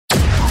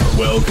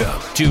Welcome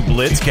to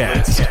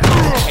BlitzCast,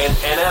 an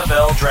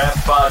NFL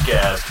Draft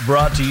podcast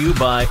brought to you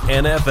by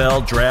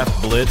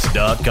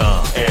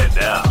NFLDraftBlitz.com. And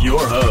now, your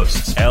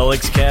hosts,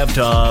 Alex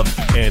Kavtov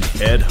and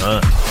Ed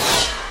Hunt.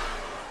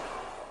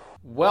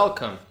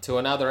 Welcome to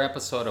another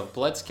episode of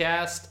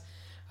BlitzCast.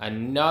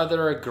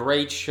 Another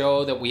great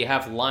show that we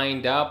have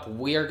lined up.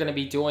 We are going to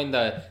be doing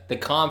the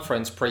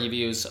conference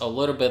previews a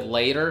little bit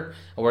later.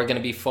 We're going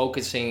to be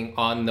focusing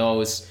on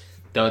those,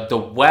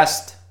 the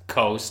West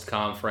Coast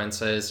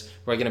conferences.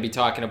 We're going to be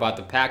talking about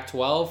the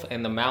Pac-12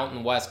 and the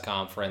Mountain West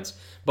Conference.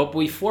 But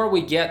before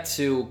we get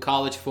to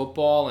college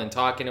football and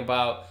talking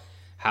about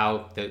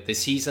how the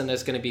season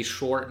is going to be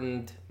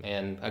shortened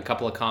and a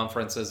couple of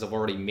conferences have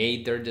already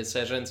made their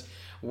decisions,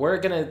 we're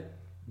going to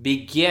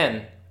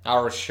begin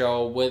our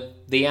show with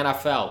the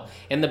NFL.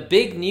 And the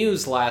big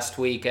news last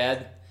week,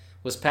 Ed,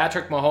 was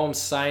Patrick Mahomes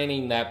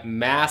signing that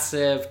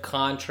massive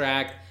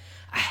contract,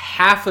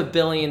 $500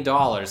 million.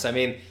 I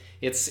mean,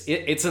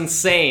 it's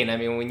insane. I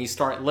mean, when you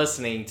start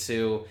listening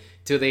to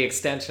the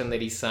extension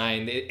that he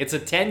signed, it's a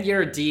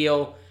 10-year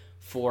deal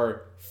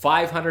for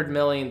 $500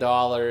 million.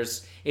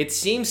 It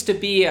seems to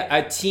be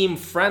a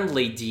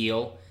team-friendly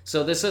deal.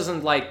 So this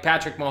isn't like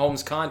Patrick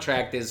Mahomes'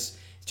 contract is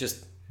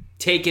just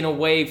taken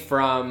away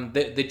from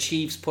the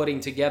Chiefs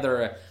putting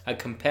together a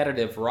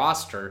competitive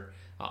roster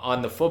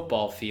on the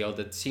football field.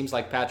 It seems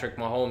like Patrick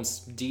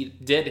Mahomes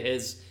did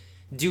his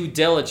due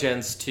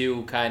diligence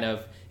to kind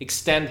of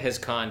extend his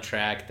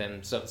contract,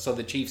 and so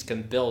the Chiefs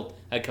can build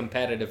a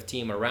competitive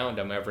team around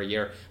him every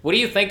year. What do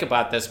you think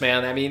about this,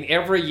 man? I mean,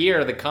 every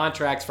year the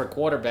contracts for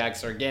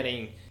quarterbacks are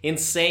getting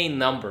insane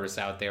numbers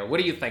out there. What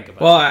do you think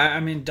about Well, that?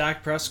 I mean,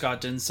 Dak Prescott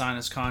didn't sign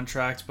his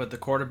contract, but the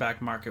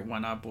quarterback market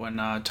went up when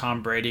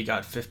Tom Brady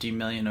got $50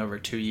 million over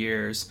 2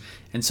 years.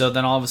 And so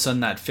then all of a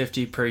sudden that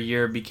 50 per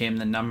year became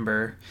the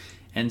number.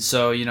 And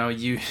so, you know,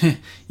 you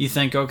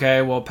think,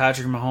 okay, well,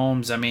 Patrick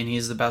Mahomes, I mean,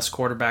 he's the best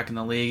quarterback in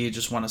the league. He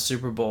just won a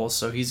Super Bowl,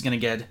 so he's going to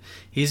get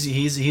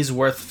he's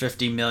worth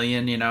 $50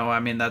 million, you know.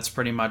 I mean, that's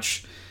pretty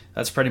much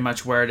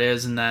where it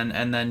is. And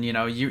then you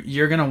know,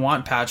 you're going to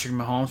want Patrick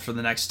Mahomes for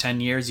the next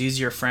 10 years. He's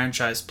your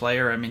franchise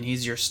player. I mean,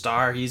 he's your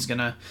star. He's going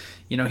to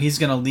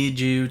lead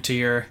you to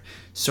your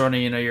sort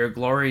of, you know, your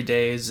glory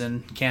days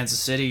in Kansas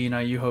City. You know,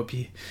 you hope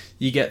you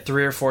get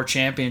 3 or 4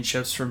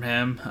 championships from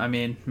him. I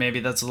mean, maybe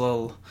that's a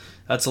little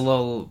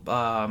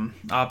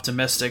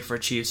optimistic for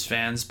Chiefs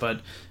fans,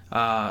 but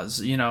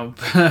you know,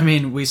 I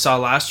mean, we saw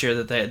last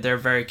year that they're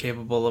very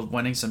capable of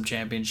winning some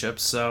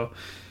championships. So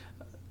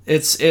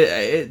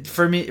it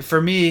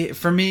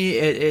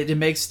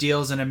makes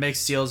deals, and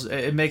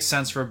it makes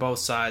sense for both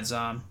sides.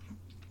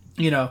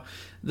 You know,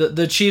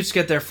 the Chiefs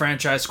get their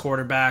franchise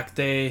quarterback.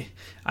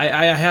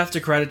 I have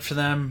to credit for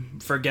them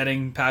for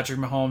getting Patrick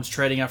Mahomes,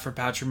 trading up for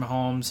Patrick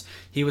Mahomes.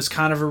 He was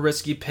kind of a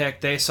risky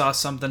pick. They saw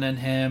something in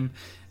him.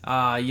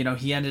 You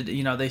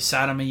know, they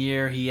sat him a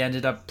year. He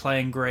ended up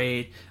playing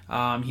great.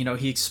 You know,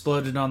 he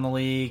exploded on the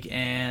league,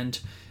 and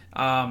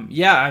you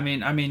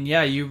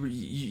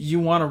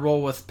want to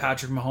roll with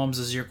Patrick Mahomes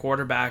as your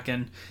quarterback,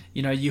 and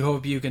you know, you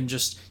hope you can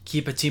just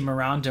keep a team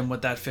around him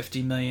with that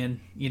 $50 million,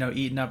 you know,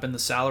 eaten up in the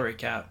salary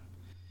cap.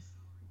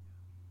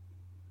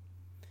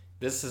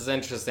 This is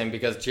interesting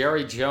because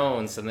Jerry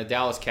Jones and the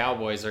Dallas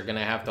Cowboys are going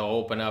to have to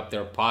open up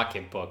their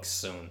pocketbooks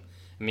soon.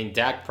 I mean,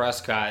 Dak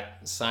Prescott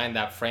signed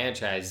that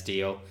franchise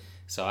deal,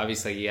 so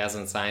obviously he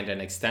hasn't signed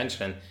an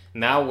extension.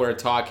 Now we're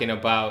talking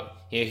about,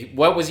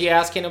 what was he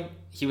asking?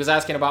 He was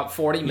asking about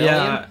 $40 million.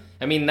 Yeah.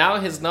 I mean, now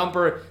his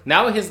number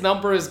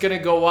is going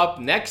to go up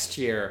next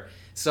year.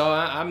 So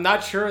I'm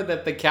not sure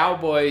that the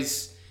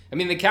Cowboys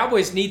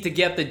need to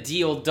get the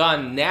deal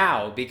done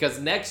now, because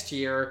next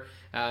year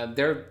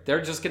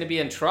they're just going to be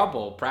in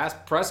trouble.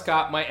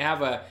 Prescott might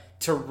have a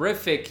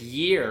terrific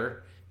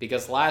year,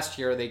 because last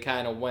year they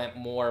kind of went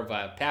more of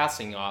a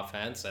passing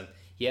offense, and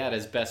he had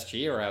his best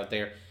year out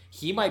there.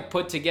 He might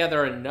put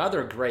together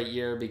another great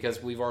year,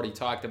 because we've already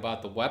talked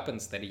about the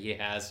weapons that he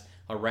has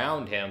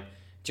around him.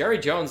 Jerry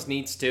Jones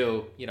needs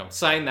to, you know,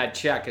 sign that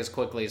check as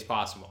quickly as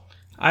possible.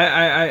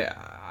 I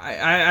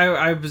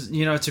was,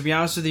 you know, to be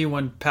honest with you,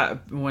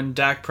 when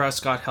Dak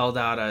Prescott held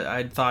out,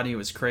 I thought he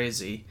was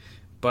crazy.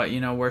 But, you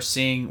know, we're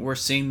seeing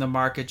the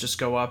market just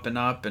go up and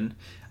up, and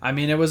I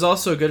mean, it was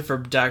also good for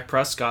Dak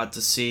Prescott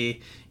to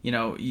see, you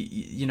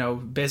know,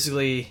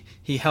 basically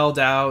he held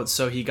out,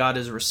 so he got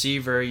his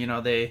receiver. You know,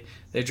 they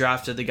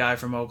drafted the guy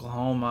from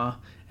Oklahoma,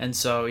 and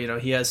so, you know,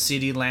 he has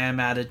CeeDee Lamb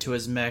added to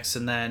his mix,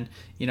 and then,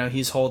 you know,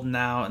 he's holding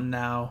out, and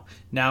now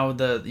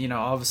the, you know,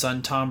 all of a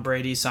sudden Tom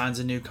Brady signs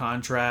a new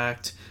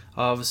contract.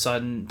 All of a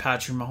sudden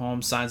Patrick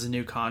Mahomes signs a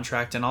new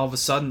contract, and all of a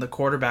sudden the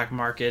quarterback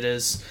market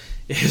is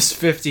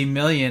 $50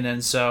 million,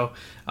 and so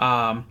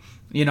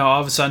you know,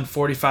 all of a sudden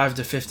 $45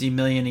 to $50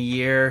 million a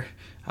year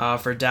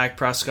for Dak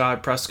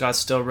Prescott. Prescott's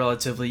still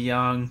relatively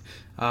young.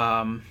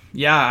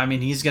 Yeah, I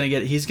mean, he's gonna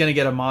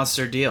get a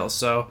monster deal.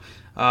 So,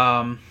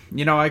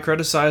 you know, I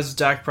criticized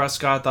Dak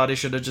Prescott. Thought he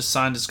should have just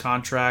signed his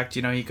contract.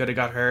 You know, he could have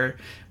got hurt,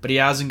 but he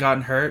hasn't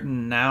gotten hurt,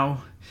 and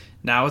now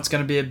it's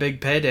gonna be a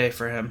big payday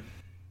for him.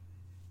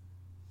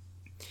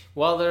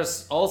 Well,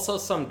 there's also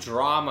some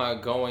drama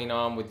going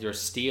on with your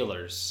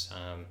Steelers,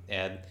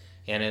 Ed,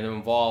 and it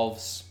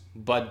involves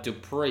Bud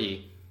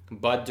Dupree.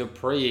 Bud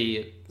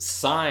Dupree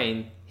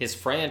signed his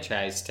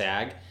franchise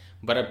tag,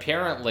 but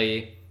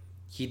apparently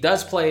he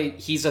does play.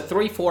 He's a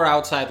 3-4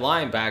 outside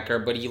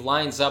linebacker, but he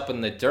lines up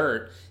in the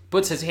dirt,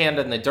 puts his hand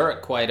in the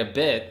dirt quite a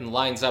bit, and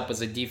lines up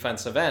as a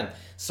defensive end.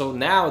 So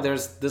now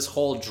there's this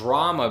whole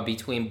drama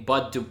between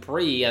Bud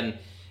Dupree and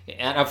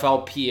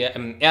NFL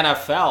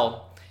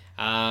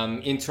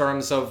in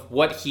terms of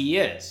what he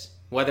is,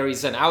 whether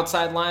he's an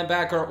outside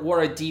linebacker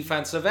or a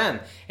defensive end.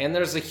 And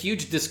there's a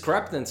huge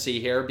discrepancy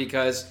here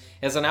because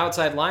as an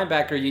outside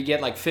linebacker, you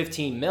get like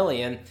 $15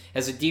 million.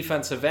 As a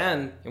defensive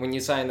end, when you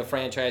sign the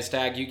franchise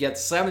tag, you get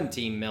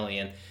 $17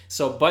 million.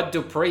 So Bud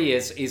Dupree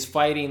is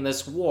fighting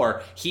this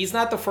war. He's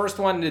not the first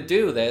one to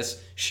do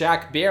this.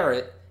 Shaq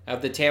Barrett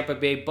of the Tampa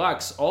Bay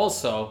Bucks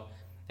also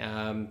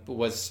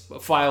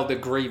filed a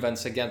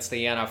grievance against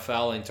the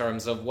NFL in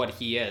terms of what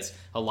he is,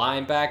 a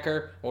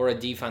linebacker or a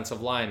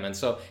defensive lineman.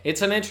 So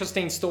it's an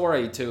interesting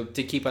story to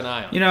keep an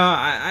eye on.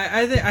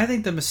 I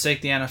think the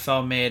mistake the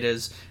NFL made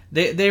is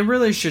they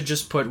really should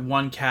just put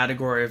one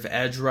category of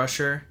edge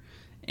rusher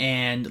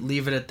and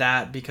leave it at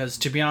that, because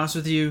to be honest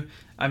with you,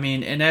 I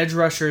mean, an edge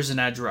rusher is an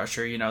edge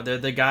rusher. They're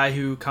the guy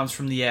who comes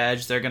from the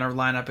edge. They're going to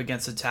line up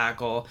against a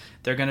tackle.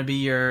 They're going to be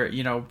your,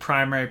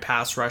 primary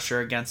pass rusher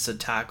against a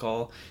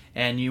tackle.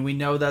 And we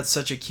know that's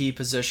such a key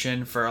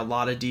position for a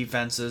lot of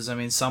defenses. I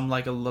mean, some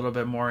like a little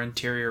bit more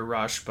interior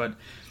rush, but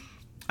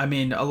I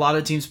mean, a lot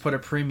of teams put a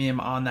premium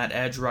on that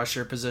edge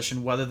rusher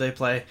position, whether they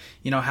play,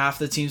 half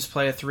the teams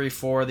play a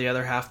 3-4, the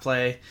other half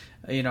play,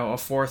 a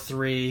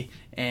 4-3.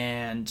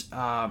 And,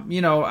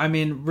 I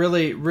mean,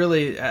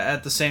 really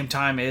at the same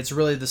time, it's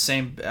really the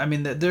same. I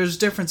mean, there's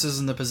differences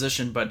in the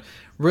position, but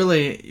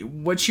really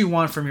what you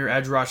want from your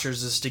edge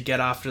rushers is to get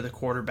after the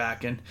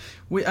quarterback. And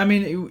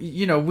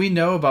we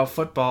know about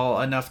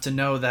football enough to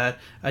know that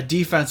a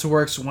defense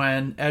works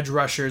when edge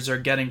rushers are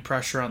getting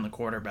pressure on the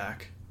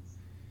quarterback.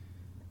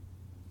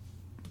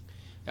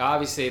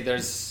 Obviously,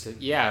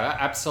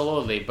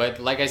 absolutely. But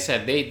like I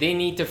said, they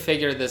need to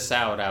figure this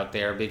out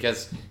there,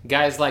 because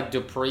guys like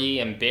Dupree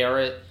and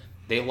Barrett,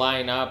 they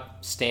line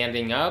up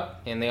standing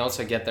up, and they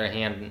also get their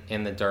hand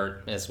in the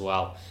dirt as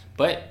well.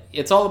 But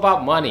it's all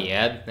about money,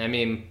 Ed. I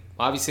mean,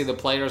 obviously the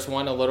players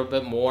want a little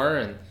bit more,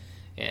 and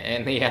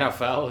the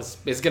NFL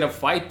is going to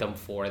fight them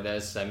for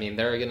this. I mean,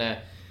 they're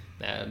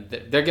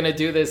gonna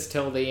do this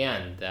till the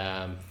end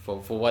for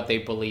what they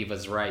believe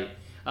is right.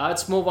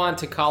 Let's move on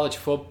to college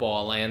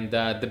football, and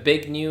the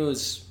big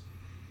news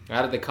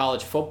out of the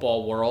college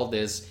football world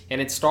is,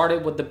 and it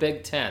started with the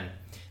Big Ten.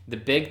 The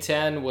Big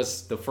Ten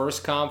was the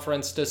first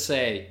conference to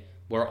say,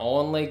 we're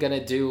only going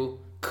to do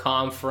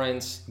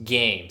conference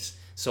games.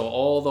 So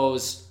all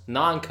those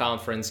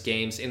non-conference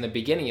games in the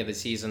beginning of the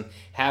season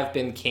have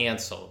been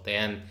canceled,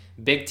 and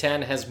Big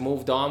Ten has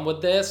moved on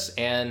with this,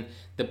 and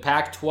the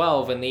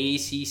Pac-12 and the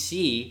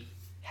ACC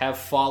have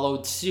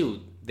followed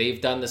suit.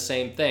 They've done the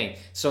same thing.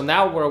 So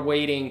now we're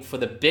waiting for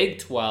the Big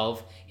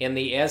 12 and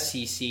the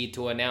SEC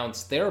to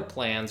announce their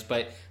plans,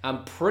 but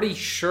I'm pretty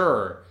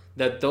sure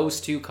that those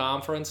two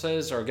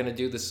conferences are going to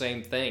do the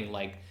same thing,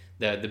 like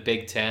the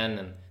Big 10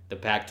 and the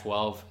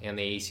Pac-12 and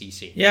the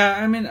ACC. Yeah,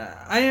 I mean,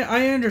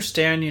 I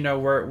understand,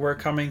 we're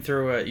coming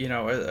through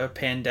a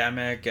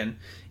pandemic, and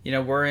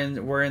we're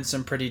in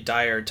some pretty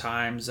dire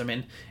times. I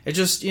mean, it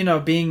just,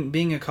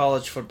 being a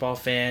college football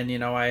fan,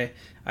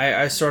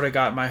 I sort of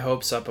got my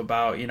hopes up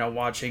about,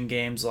 watching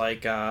games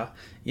like,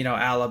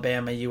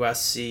 Alabama,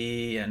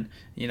 USC, and,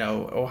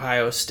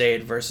 Ohio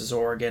State versus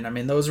Oregon. I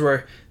mean, those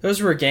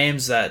were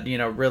games that,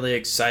 really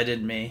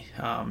excited me.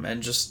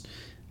 And just,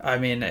 I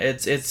mean,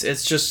 it's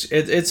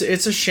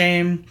a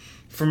shame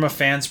from a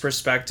fan's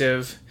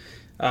perspective,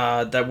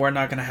 that we're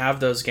not going to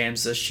have those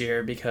games this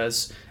year,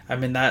 because, I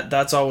mean,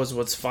 that's always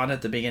what's fun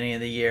at the beginning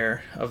of the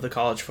year, of the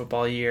college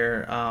football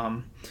year.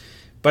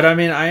 But I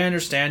mean, I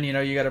understand,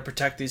 you got to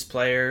protect these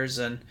players,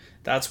 and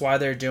that's why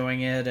they're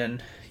doing it.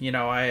 And,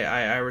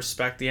 I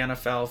respect the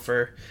NFL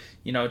for,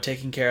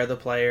 taking care of the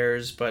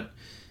players. But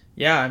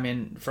yeah, I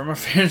mean, from a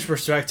fan's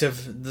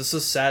perspective, this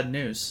is sad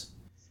news.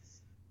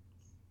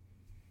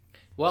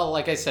 Well,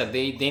 like I said,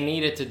 they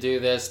needed to do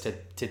this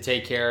to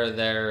take care of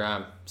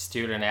their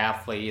student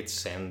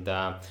athletes. And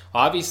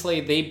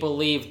obviously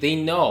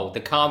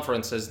the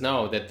conferences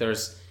know that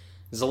there's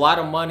a lot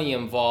of money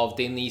involved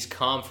in these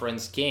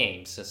conference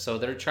games, so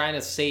they're trying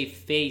to save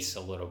face a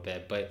little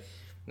bit. But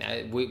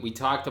we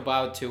talked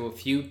about to a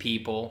few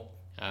people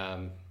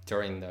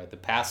during the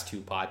past two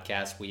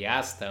podcasts. We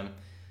asked them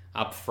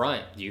up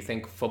front, do you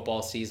think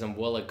football season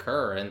will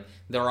occur? And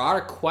there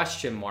are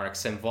question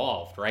marks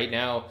involved. Right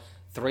now,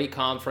 3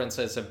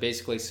 conferences have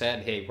basically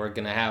said, hey, we're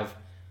going to have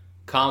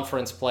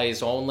conference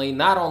plays only,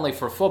 not only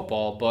for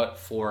football, but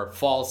for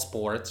fall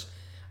sports.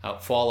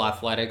 Fall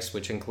athletics,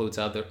 which includes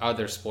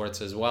other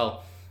sports as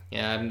well.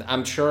 And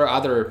I'm sure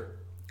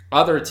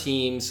other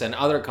teams and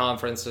other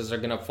conferences are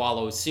going to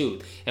follow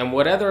suit. And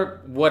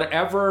whatever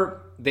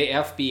the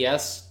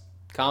FBS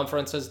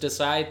conferences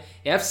decide,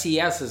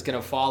 FCS is going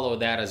to follow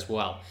that as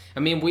well. I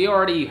mean, we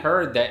already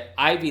heard that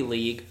Ivy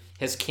League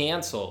has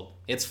canceled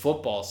its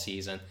football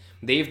season.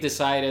 They've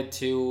decided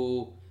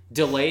to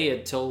delay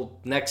it till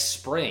next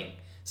spring.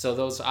 So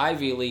those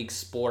Ivy League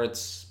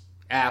sports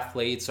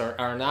athletes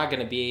are not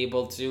going to be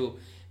able to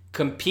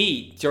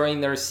compete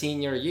during their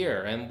senior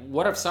year. And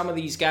what if some of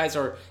these guys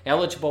are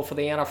eligible for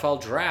the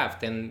NFL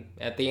draft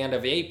at the end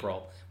of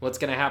April? What's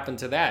going to happen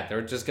to that?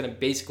 They're just going to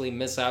basically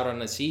miss out on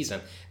the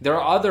season. There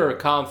are other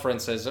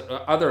conferences,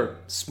 other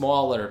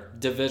smaller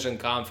division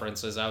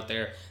conferences out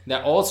there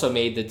that also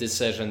made the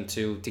decision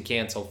to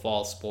cancel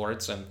fall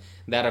sports, and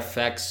that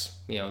affects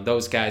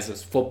those guys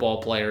as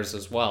football players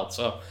as well.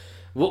 So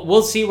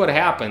we'll see what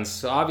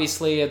happens.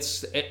 Obviously,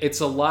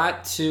 it's a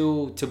lot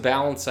to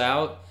balance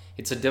out.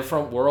 It's a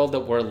different world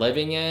that we're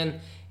living in,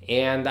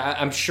 and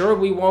I'm sure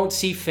we won't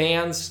see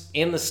fans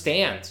in the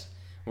stands.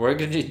 We're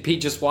going to be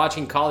just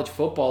watching college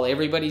football.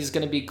 Everybody's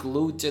going to be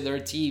glued to their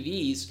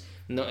TVs,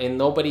 and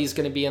nobody's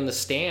going to be in the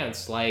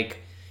stands.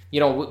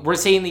 We're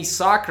seeing these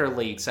soccer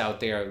leagues out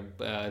there,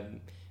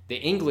 the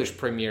English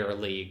Premier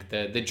League,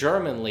 the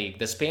German League,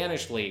 the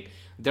Spanish League.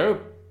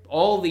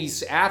 All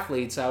these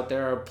athletes out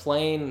there are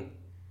playing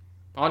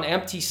on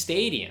empty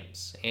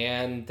stadiums,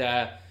 and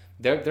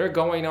they're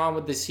going on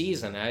with the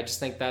season. I just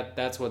think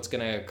that's what's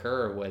going to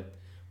occur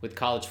with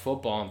college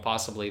football and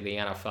possibly the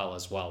NFL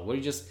as well.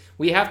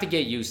 We have to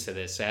get used to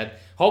this, Ed.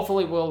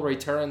 Hopefully we'll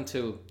return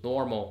to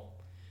normal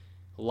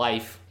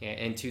life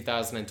in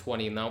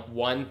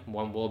 2021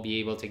 when we'll be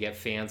able to get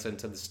fans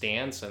into the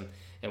stands,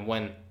 and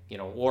when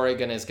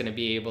Oregon is going to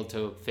be able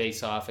to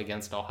face off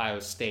against Ohio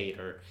State,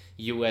 or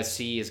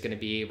USC is going to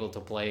be able to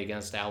play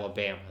against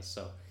Alabama.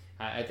 So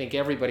I think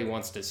everybody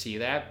wants to see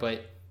that,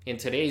 but in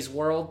today's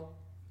world,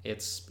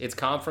 it's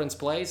conference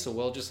play, so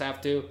we'll just have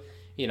to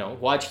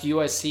watch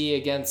USC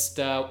against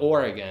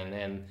Oregon,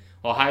 and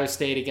Ohio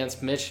State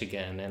against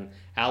Michigan, and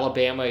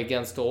Alabama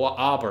against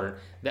Auburn.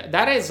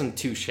 That isn't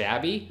too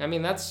shabby. I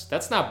mean,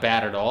 that's not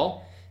bad at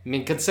all. I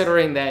mean,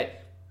 considering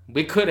that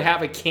we could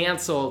have a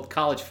canceled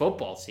college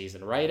football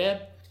season, right,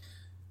 Ed?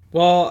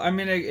 Well, I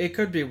mean, it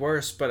could be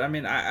worse, but I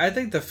mean, I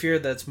think the fear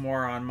that's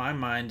more on my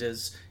mind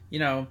is,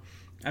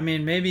 I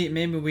mean, maybe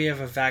we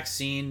have a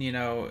vaccine,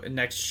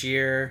 next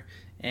year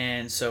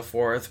and so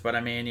forth. But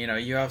I mean,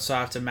 you also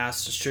have to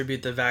mass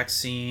distribute the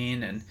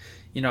vaccine, and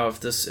if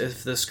this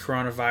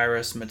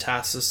coronavirus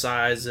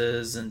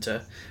metastasizes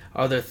into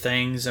other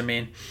things, I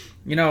mean,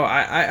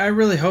 I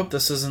really hope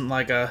this isn't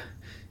like a,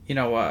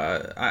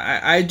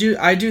 I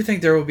do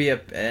think there will be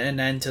an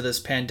end to this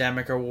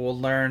pandemic, or we'll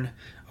learn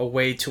a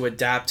way to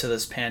adapt to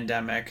this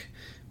pandemic.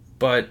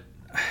 But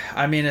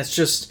I mean, it's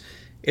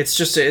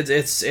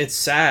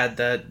sad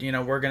that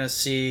we're gonna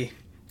see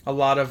a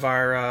lot of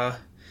our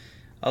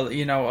a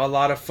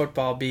lot of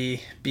football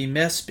be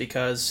missed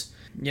because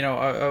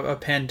a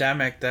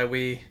pandemic that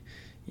we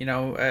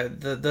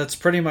that's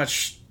pretty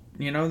much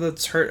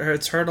it's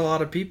hurt a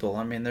lot of people.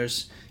 I mean,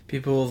 there's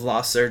people who've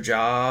lost their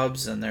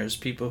jobs, and there's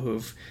people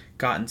who've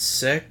gotten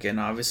sick, and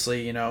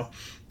obviously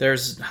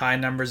there's high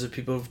numbers of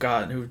people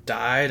who've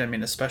died. I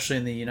mean, especially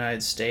in the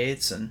United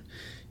States, and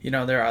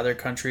there are other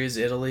countries,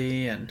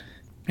 Italy, and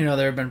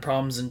there have been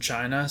problems in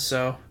China.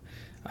 So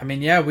I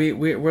mean, yeah,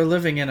 we're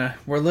living in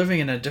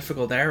a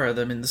difficult era.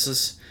 I mean, this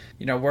is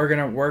we're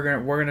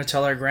gonna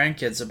tell our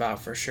grandkids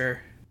about for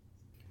sure.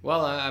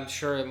 Well, I'm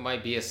sure it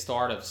might be a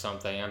start of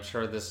something. I'm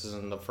sure this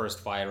isn't the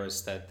first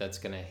virus that's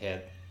gonna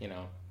hit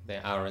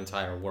our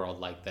entire world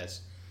like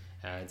this.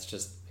 It's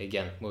just,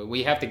 again,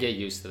 we have to get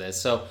used to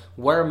this. So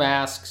wear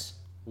masks,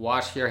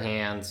 wash your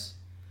hands,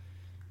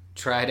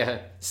 try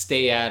to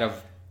stay out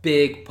of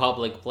big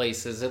public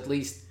places, at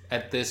least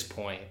at this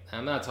point.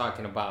 I'm not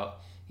talking about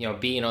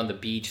being on the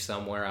beach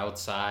somewhere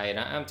outside.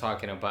 I'm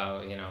talking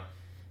about,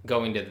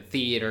 going to the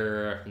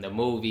theater, the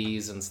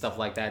movies, and stuff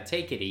like that.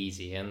 Take it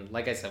easy. And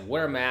like I said,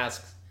 wear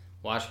masks,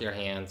 wash your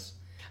hands.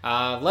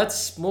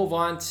 Let's move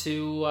on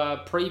to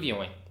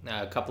previewing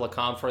a couple of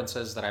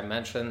conferences that I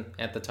mentioned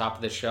at the top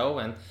of the show.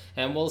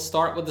 And we'll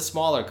start with the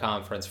smaller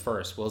conference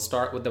first. We'll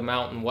start with the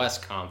Mountain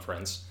West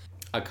Conference,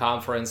 a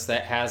conference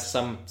that has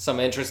some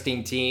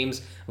interesting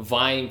teams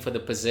vying for the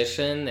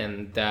position.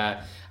 And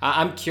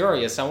I'm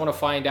curious. I want to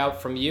find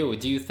out from you.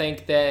 Do you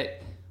think that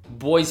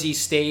Boise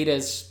State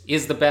is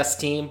the best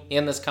team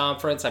in this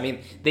conference? I mean,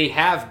 they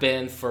have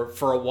been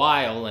for a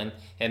while,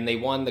 and they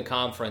won the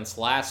conference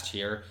last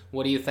year.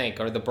 What do you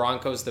think? Are the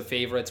Broncos the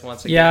favorites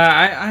once again?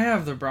 Yeah, I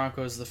have the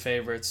Broncos the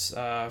favorites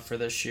for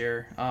this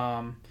year.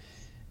 I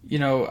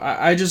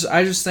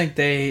just think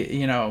they,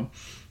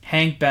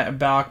 Hank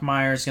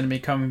Bachmeier is going to be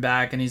coming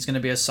back, and he's going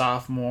to be a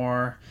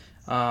sophomore.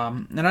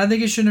 And I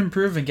think he should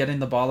improve in getting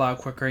the ball out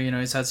quicker.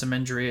 He's had some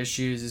injury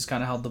issues. He's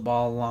kind of held the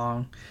ball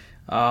along.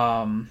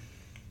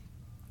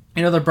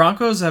 The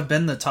Broncos have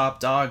been the top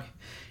dog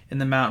in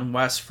the Mountain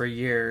West for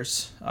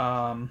years.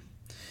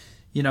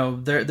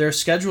 Their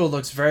schedule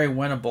looks very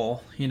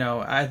winnable.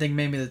 I think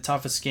maybe the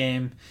toughest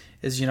game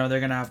is, they're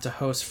going to have to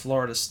host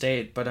Florida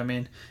State. But, I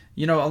mean,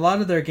 a lot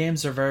of their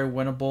games are very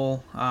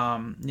winnable.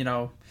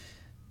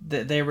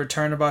 they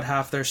return about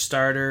half their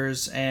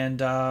starters, and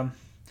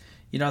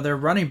their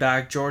running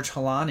back George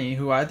Halani,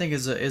 who I think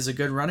is a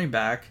good running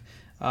back,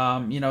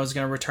 is going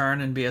to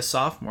return and be a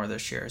sophomore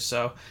this year.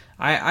 So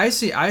I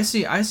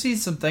see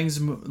some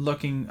things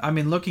looking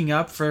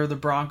up for the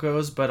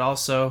Broncos, but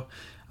also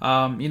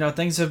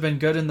things have been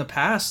good in the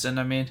past, and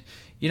I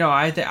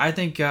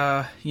think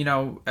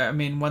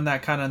when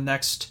that kind of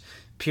next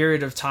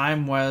period of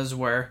time was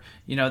where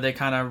they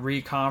kind of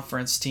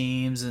re-conference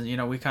teams,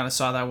 and we kind of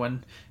saw that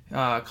when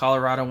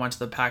Colorado went to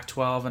the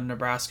Pac-12 and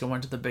Nebraska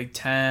went to the Big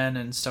Ten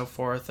and so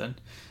forth,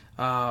 and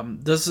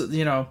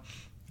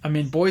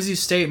Boise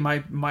State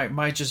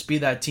might just be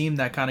that team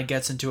that kind of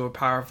gets into a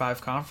Power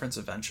 5 conference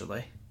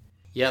eventually.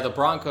 Yeah, the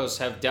Broncos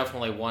have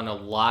definitely won a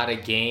lot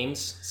of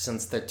games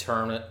since the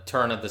turn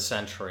of the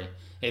century.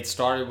 It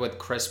started with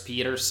Chris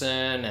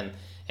Peterson,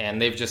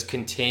 and they've just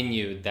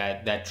continued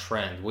that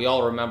trend. We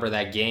all remember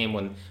that game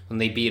when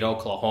they beat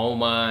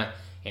Oklahoma,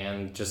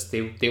 and just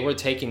they were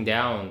taking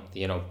down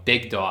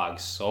big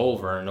dogs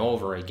over and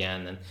over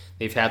again, and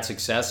they've had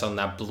success on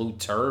that blue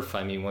turf.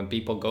 I mean, when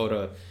people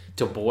go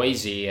to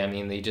Boise, I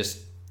mean,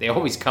 they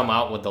always come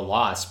out with the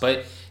loss.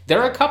 But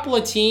there are a couple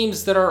of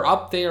teams that are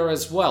up there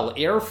as well.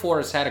 Air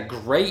Force had a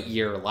great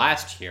year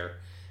last year.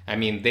 I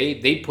mean,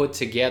 they put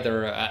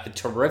together a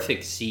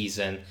terrific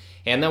season.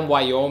 And then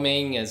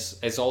Wyoming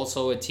is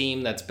also a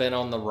team that's been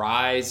on the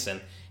rise,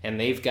 and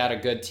they've got a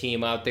good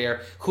team out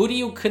there. Who do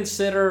you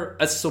consider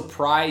a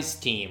surprise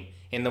team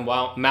in the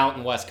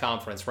Mountain West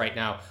Conference right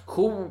now?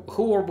 Who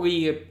are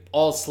we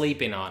all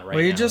sleeping on right now?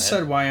 Well, you just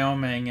said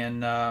Wyoming,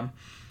 and I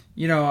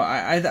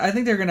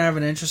think they're going to have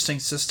an interesting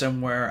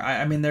system where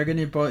they're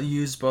going to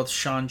use both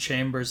Sean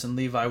Chambers and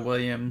Levi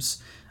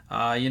Williams.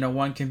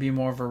 One can be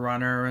more of a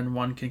runner, and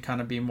one can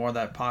kind of be more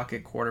that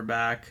pocket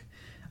quarterback.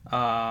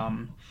 A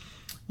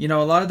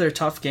lot of their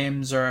tough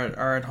games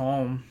are at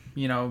home.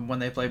 When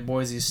they play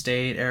Boise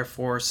State, Air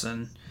Force,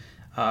 and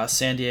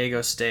San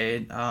Diego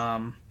State.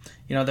 They're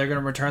going to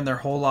return their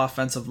whole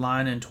offensive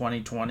line in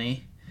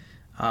 2020.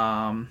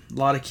 A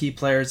lot of key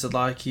players, a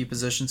lot of key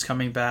positions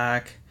coming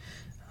back.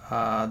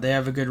 They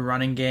have a good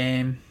running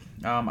game.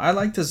 I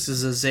like this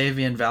as a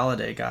Xavier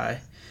Valade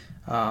guy.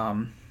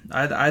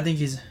 I think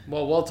he's.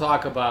 Well, we'll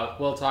talk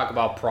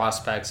about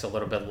prospects a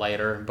little bit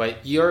later,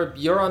 but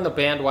you're on the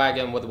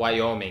bandwagon with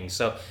Wyoming.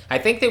 So I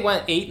think they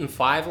went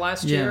 8-5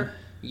 last year.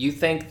 You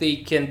think they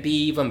can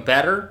be even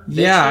better this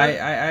year?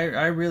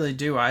 I really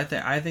do. I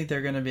think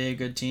they're going to be a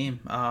good team.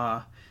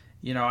 I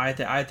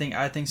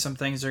think some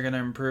things are going to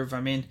improve.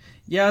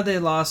 They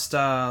lost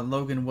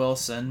Logan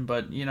Wilson,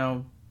 but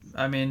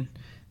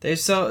they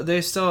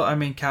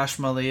still Cash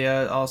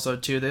Malia also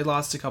too. They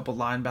lost a couple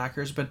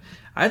linebackers, but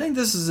I think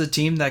this is a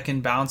team that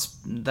can bounce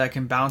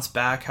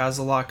back, has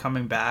a lot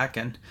coming back,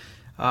 and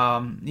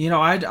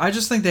I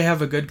just think they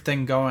have a good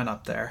thing going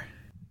up there.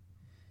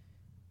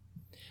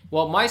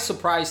 Well, my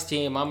surprise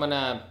team, I'm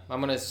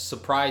gonna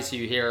surprise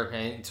you here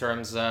in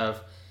terms of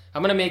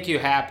I'm gonna make you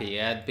happy,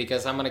 Ed,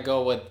 because I'm gonna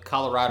go with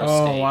Colorado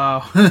State. Oh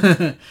wow.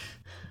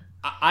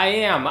 I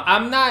am.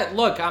 I'm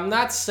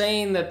not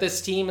saying that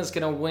this team is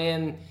gonna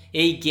win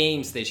 8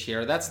 games this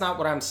year. That's not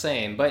what I'm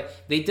saying.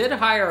 But they did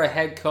hire a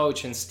head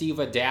coach in Steve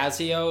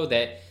Addazio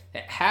that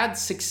had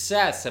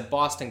success at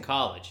Boston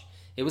College.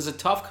 It was a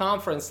tough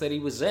conference that he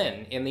was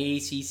in the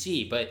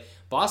ACC, but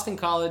Boston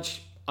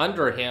College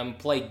under him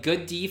played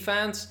good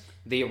defense.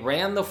 They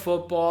ran the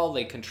football,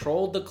 they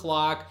controlled the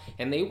clock,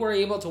 and they were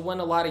able to win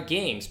a lot of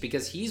games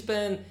because he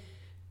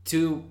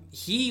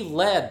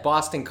led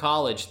Boston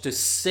College to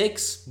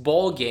 6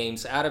 bowl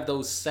games out of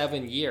those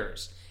 7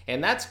 years.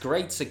 And that's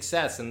great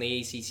success in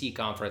the ACC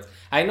conference.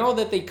 I know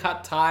that they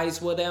cut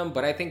ties with him,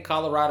 but I think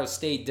Colorado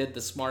State did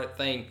the smart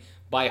thing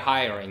by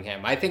hiring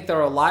him. I think there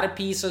are a lot of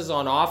pieces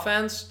on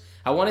offense.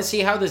 I want to see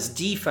how this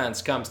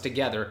defense comes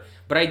together.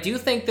 But I do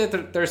think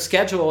that their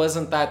schedule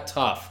isn't that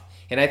tough.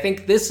 And I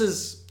think this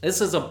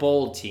is a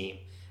bold team.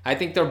 I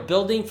think they're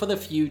building for the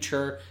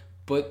future.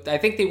 But I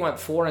think they went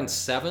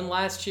 4-7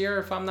 last year,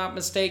 if I'm not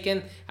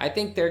mistaken. I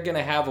think they're going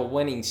to have a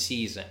winning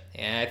season.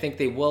 And I think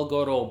they will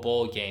go to a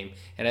bowl game.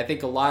 And I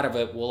think a lot of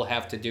it will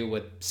have to do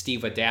with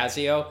Steve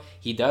Addazio.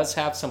 He does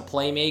have some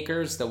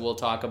playmakers that we'll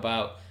talk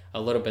about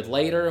a little bit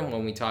later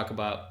when we talk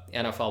about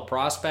NFL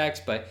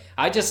prospects. But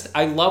I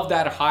love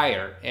that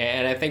hire.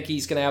 And I think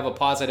he's going to have a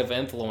positive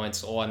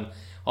influence on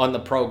the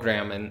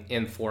program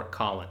in Fort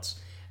Collins.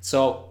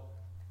 So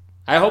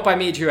I hope I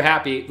made you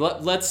happy.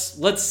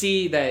 Let's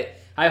see that.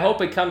 I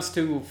hope it comes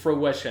to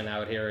fruition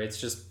out here.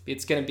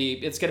 It's gonna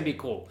be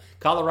cool.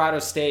 Colorado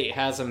State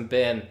hasn't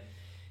been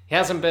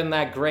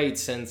that great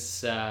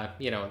since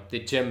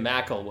the Jim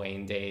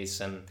McElwain days,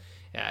 and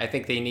I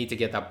think they need to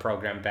get that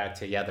program back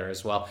together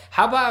as well.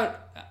 How about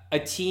a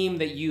team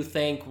that you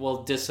think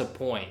will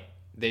disappoint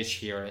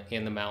this year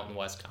in the Mountain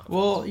West Conference?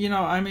 Well,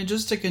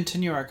 just to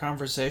continue our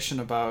conversation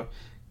about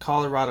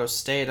Colorado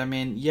State,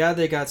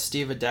 they got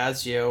Steve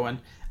Addazio, and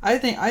I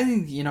think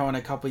in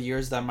a couple of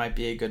years that might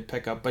be a good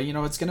pickup, but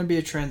it's going to be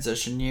a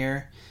transition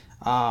year.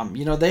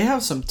 They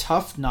have some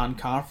tough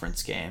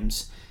non-conference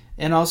games.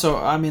 And also,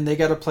 I mean, they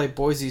got to play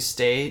Boise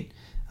State,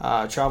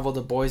 travel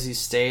to Boise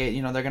State.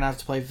 You know, they're going to have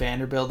to play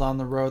Vanderbilt on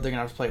the road. They're going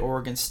to have to play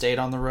Oregon State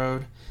on the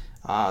road.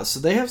 So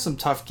they have some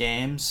tough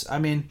games. I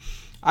mean,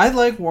 I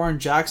like Warren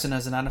Jackson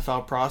as an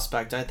NFL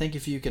prospect. I think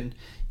if you can,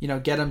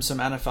 get him some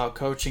NFL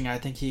coaching, I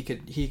think he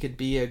could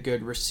be a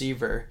good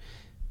receiver.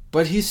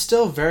 But he's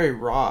still very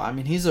raw. I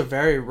mean, he's a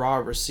very raw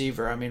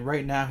receiver. I mean,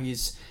 right now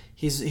he's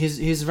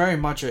very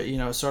much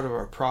a sort of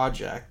a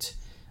project.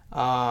 They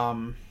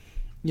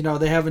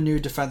have a new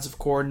defensive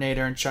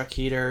coordinator in Chuck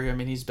Heater. I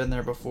mean, he's been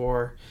there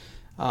before.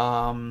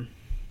 And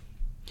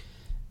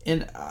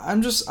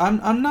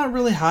I'm not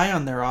really high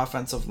on their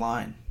offensive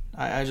line.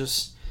 I'm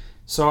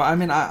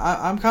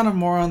kind of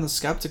more on the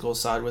skeptical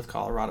side with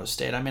Colorado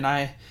State. I mean,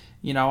 I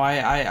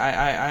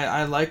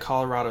like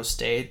Colorado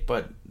State,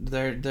 but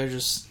they're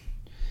just,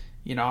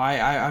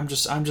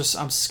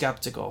 I'm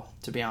skeptical,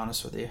 to be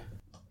honest with you.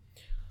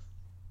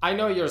 I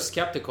know you're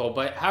skeptical,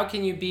 but how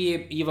can you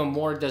be even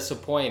more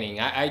disappointing?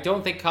 I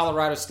don't think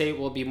Colorado State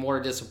will be more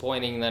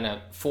disappointing than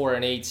a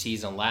 4-8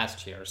 season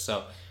last year.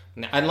 So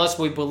unless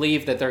we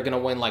believe that they're going to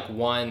win like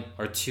 1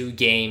 or 2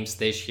 games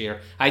this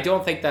year, I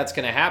don't think that's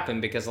going to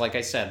happen because, like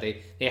I said,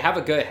 they have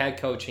a good head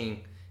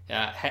coaching.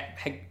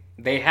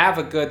 They have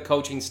a good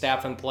coaching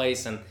staff in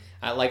place, and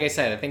like I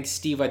said, I think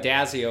Steve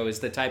Addazio is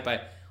the type of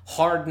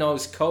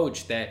hard-nosed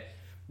coach that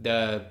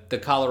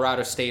the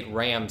Colorado State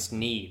Rams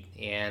need.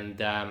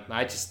 And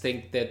I just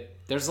think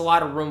that there's a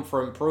lot of room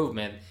for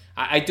improvement.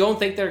 I don't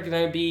think they're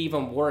going to be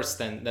even worse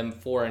than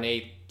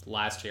 4-8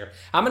 last year.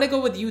 I'm going to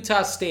go with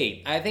Utah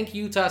State. I think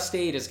Utah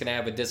State is going to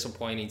have a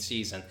disappointing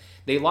season.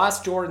 They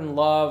lost Jordan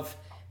Love.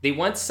 They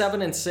went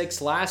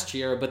 7-6 last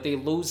year, but they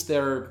lose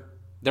their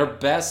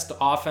best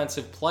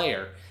offensive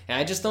player. And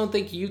I just don't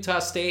think Utah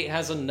State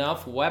has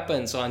enough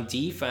weapons on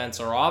defense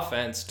or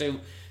offense to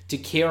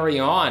carry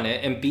on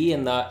and be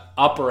in the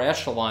upper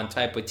echelon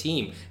type of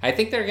team. I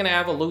think they're going to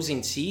have a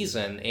losing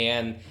season,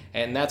 and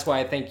that's why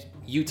I think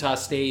Utah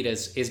State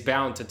is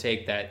bound to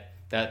take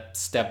that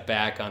step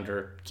back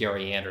under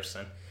Gary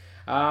Anderson.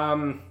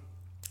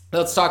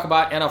 Let's talk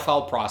about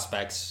NFL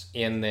prospects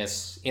in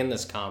this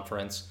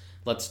conference.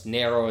 Let's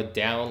narrow it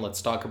down.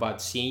 Let's talk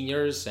about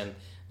seniors, and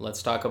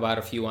let's talk about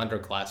a few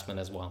underclassmen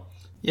as well.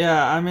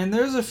 Yeah, I mean,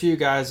 there's a few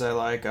guys I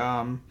like.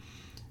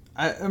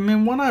 I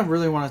mean, one I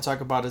really want to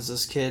talk about is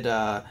this kid,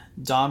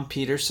 Dom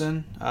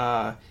Peterson.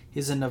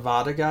 He's a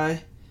Nevada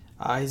guy.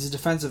 He's a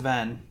defensive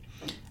end.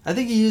 I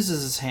think he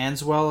uses his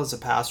hands well as a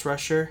pass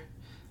rusher.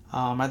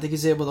 I think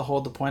he's able to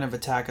hold the point of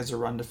attack as a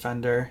run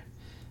defender.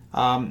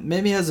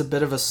 Maybe has a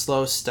bit of a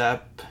slow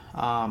step.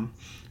 I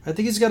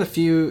think he's got a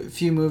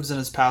few moves in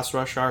his pass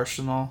rush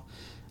arsenal.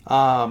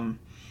 I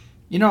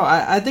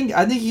think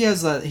he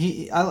has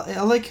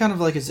I like kind of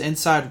like his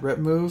inside rip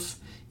move.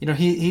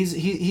 He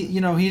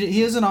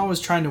isn't always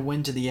trying to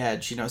win to the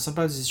edge.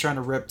 Sometimes he's trying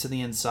to rip to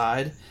the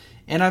inside,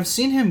 and I've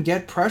seen him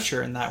get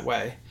pressure in that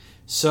way.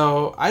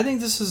 So I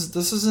think this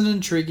is an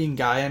intriguing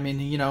guy. I mean,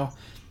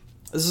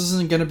 this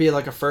isn't going to be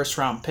like a first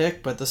round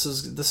pick, but this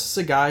is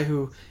a guy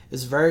who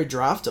is very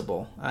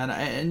draftable.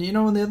 And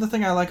the other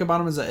thing I like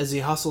about him is he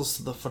hustles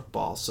to the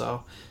football.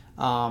 So,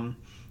 I'd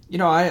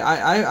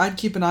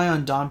keep an eye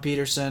on Dom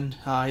Peterson.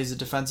 He's a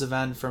defensive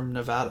end from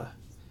Nevada.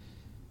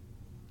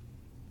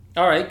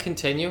 All right,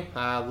 continue.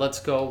 Let's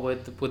go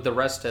with the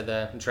rest of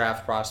the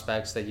draft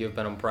prospects that you've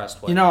been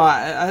impressed with.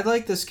 I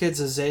like this kid's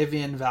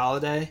Xavier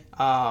Valade.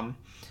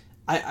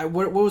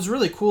 What was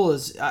really cool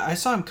is I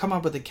saw him come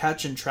up with a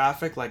catch in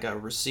traffic like a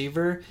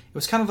receiver. It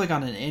was kind of like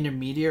on an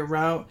intermediate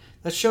route.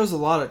 That shows a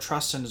lot of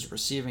trust in his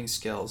receiving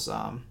skills.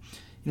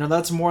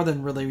 That's more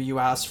than really you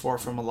ask for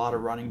from a lot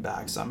of running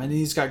backs. And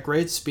he's got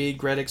great speed,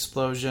 great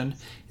explosion.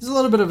 He's a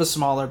little bit of a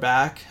smaller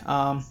back.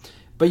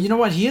 But you know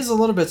what? He is a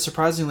little bit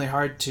surprisingly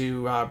hard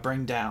to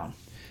bring down.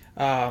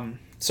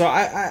 So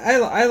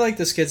I like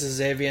this kid's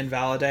Xavier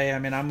Valade. I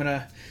mean, I'm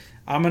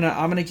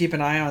gonna keep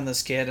an eye on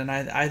this kid, and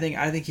I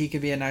think he could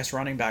be a nice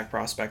running back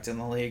prospect in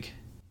the league.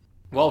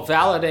 Well,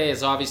 Valade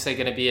is obviously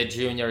going to be a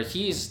junior.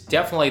 He's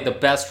definitely the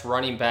best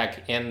running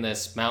back in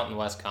this Mountain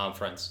West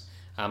Conference.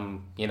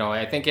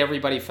 I think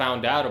everybody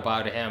found out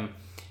about him.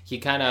 He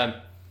kind of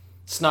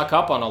snuck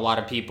up on a lot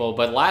of people,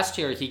 but last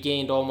year he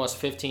gained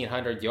almost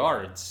 1,500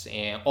 yards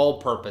and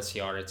all-purpose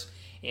yards.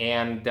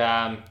 And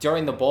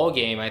during the bowl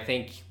game, I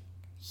think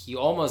he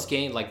almost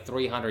gained like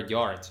 300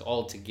 yards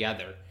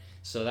altogether.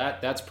 So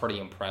that's pretty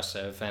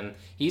impressive. And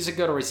he's a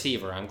good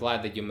receiver. I'm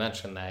glad that you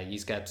mentioned that.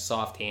 He's got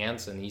soft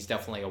hands, and he's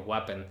definitely a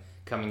weapon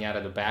coming out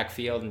of the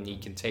backfield, and he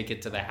can take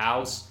it to the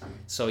house.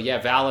 So, yeah,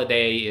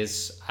 Valade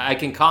is, I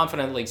can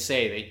confidently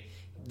say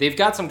they've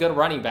got some good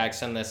running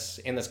backs in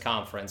this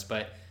conference,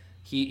 but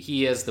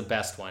he is the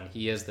best one.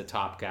 He is the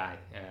top guy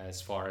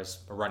as far as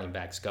running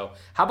backs go.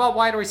 How about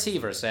wide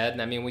receivers, Ed?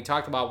 I mean, we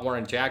talked about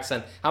Warren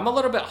Jackson. I'm a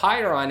little bit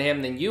higher on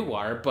him than you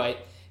are,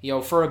 but,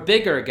 for a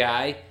bigger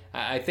guy,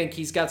 I think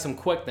he's got some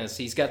quickness.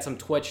 He's got some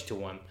twitch to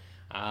him.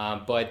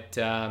 But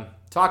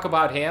talk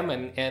about him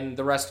and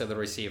the rest of the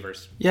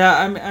receivers. Yeah,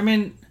 I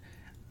mean,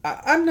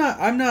 I'm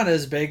not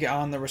as big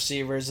on the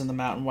receivers in the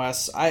Mountain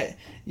West.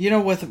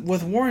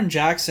 With Warren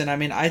Jackson, I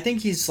mean, I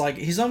think he's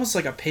almost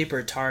like a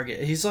paper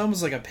target. He's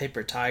almost like a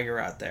paper tiger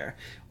out there.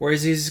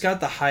 Whereas he's got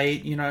the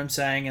height, you know what I'm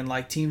saying, and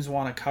like teams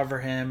want to cover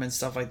him and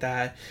stuff like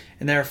that,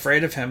 and they're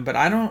afraid of him. But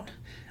I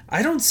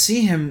don't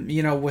see him,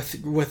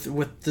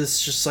 with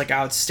this just like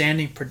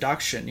outstanding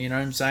production. You know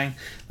what I'm saying?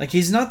 Like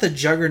he's not the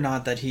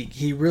juggernaut that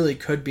he really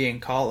could be in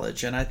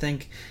college, and I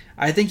think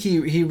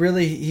he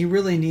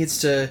really needs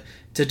to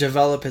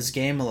develop his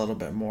game a little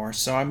bit more.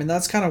 So I mean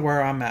that's kind of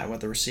where I'm at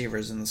with the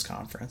receivers in this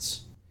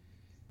conference.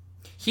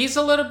 He's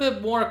a little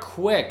bit more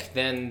quick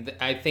than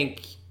I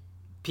think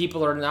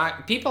people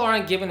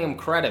aren't giving him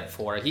credit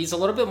for. He's a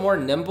little bit more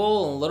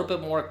nimble and a little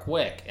bit more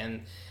quick.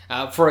 And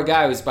for a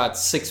guy who's about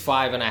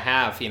 6'5" and a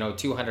half,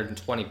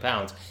 220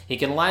 pounds, he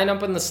can line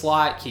up in the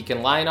slot. He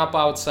can line up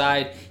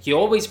outside. He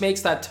always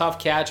makes that tough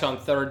catch on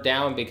third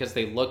down because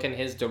they look in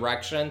his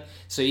direction.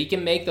 So he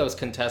can make those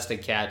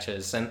contested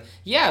catches. And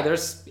yeah,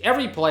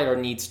 every player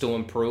needs to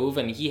improve.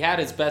 And he had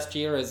his best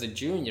year as a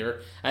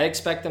junior. I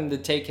expect him to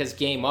take his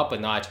game up a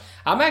notch.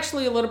 I'm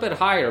actually a little bit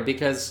higher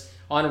because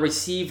on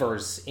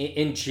receivers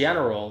in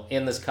general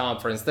in this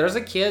conference, there's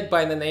a kid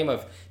by the name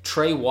of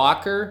Trey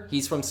Walker.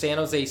 He's from San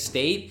Jose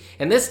State.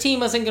 And this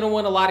team isn't going to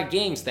win a lot of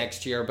games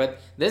next year,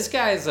 but this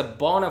guy is a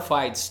bona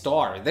fide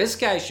star. This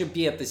guy should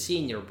be at the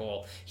Senior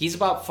Bowl. He's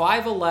about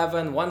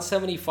 5'11",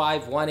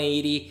 175,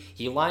 180.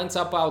 He lines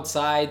up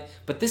outside,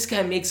 but this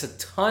guy makes a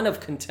ton of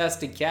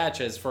contested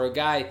catches for a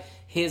guy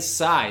his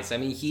size. I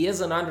mean, he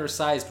is an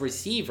undersized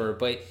receiver,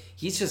 but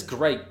he's just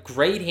great.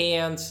 Great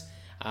hands.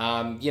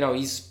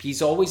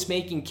 He's always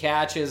making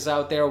catches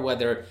out there,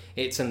 whether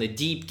it's in the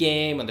deep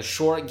game, in the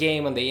short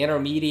game, in the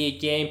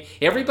intermediate game.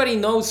 Everybody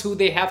knows who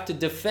they have to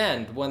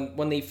defend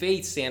when they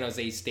face San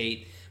Jose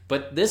State.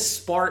 But this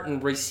Spartan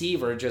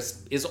receiver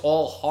just is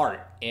all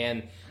heart,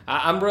 and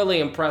I'm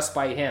really impressed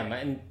by him.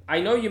 And I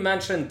know you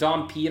mentioned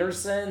Dom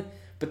Peterson,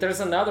 but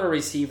there's another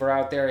receiver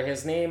out there.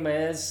 His name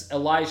is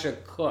Elijah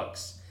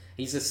Cooks.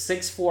 He's a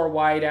 6'4"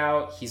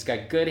 wideout. He's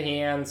got good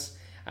hands.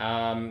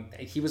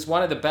 He was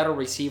one of the better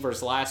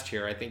receivers last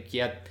year. I think he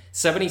had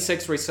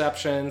 76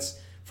 receptions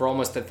for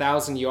almost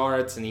 1,000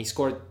 yards, and he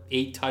scored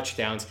 8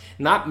 touchdowns.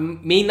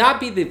 May not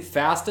be the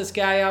fastest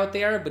guy out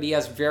there, but he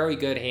has very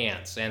good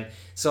hands. And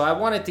so I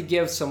wanted to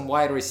give some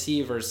wide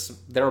receivers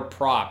their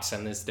props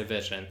in this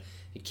division.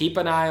 Keep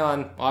an eye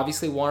on,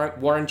 obviously,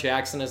 Warren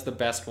Jackson is the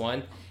best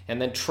one,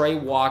 and then Trey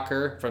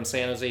Walker from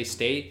San Jose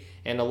State,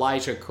 and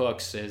Elijah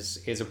Cooks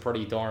is a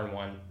pretty darn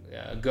one,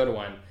 a good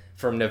one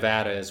from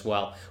Nevada as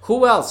well.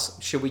 Who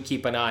else should we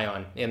keep an eye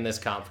on in this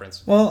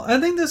conference? Well, I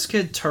think this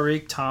kid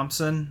Tariq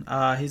Thompson,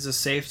 he's a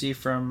safety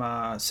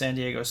from San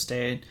Diego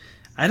State.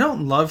 I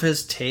don't love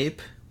his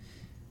tape,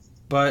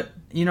 but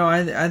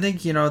I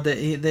think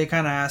they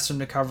kind of asked him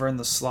to cover in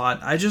the slot.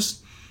 I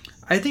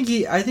think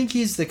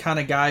he's the kind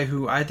of guy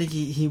who I think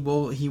he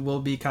will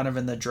be kind of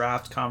in the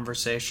draft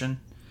conversation.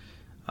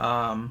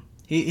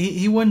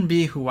 He wouldn't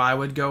be who I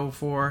would go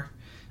for.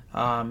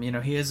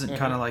 He isn't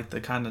kind of like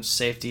the kind of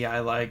safety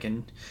I like,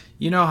 and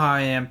you know how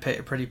I am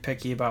pretty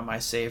picky about my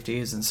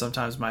safeties, and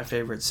sometimes my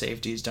favorite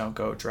safeties don't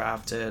go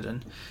drafted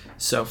and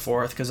so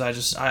forth because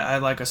I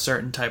like a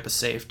certain type of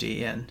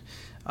safety, and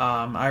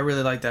I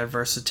really like that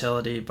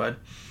versatility. But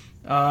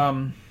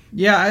I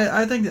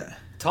think that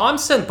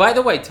Thompson, by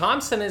the way,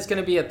 Thompson is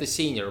going to be at the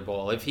Senior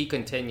Bowl if he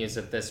continues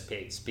at this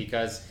pace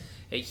because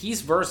he's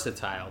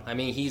versatile. I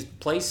mean, he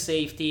plays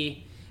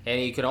safety, and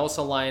he can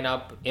also line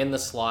up in the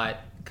slot,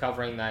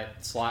 covering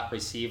that slot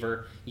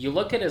receiver. You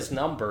look at his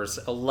numbers,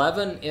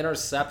 11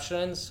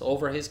 interceptions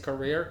over his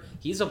career.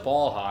 He's a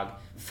ball hog.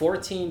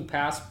 14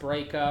 pass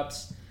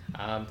breakups.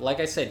 Like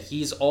I said,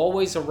 he's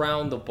always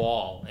around the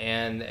ball,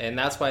 and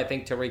that's why I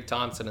think Tariq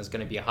Thompson is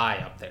going to be high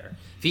up there.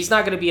 If he's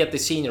not going to be at the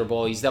Senior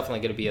Bowl, he's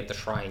definitely going to be at the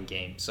Shrine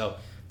Game. So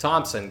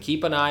Thompson,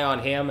 keep an eye on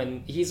him,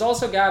 and he's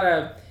also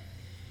got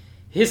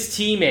his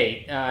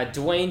teammate,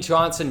 Dwayne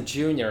Johnson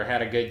Jr.,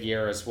 had a good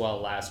year as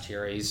well last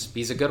year.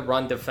 He's a good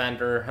run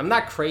defender. I'm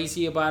not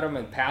crazy about him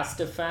in pass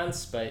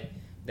defense, but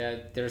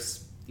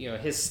there's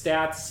his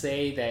stats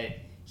say that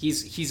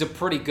he's a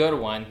pretty good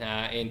one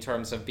in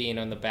terms of being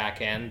on the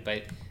back end.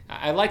 But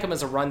I like him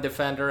as a run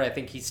defender. I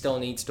think he still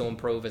needs to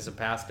improve as a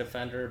pass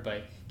defender.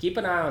 But keep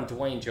an eye on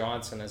Dwayne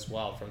Johnson as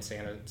well from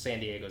San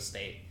Diego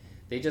State.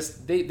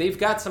 They've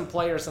got some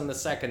players in the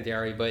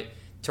secondary, but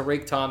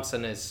Tariq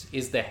Thompson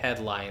is the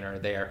headliner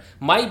there.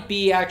 Might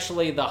be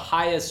actually the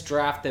highest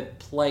drafted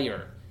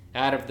player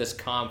out of this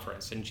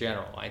conference in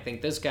general. I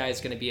think this guy is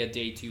going to be a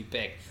day 2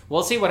 pick.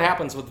 We'll see what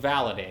happens with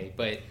Valladay,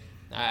 but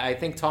I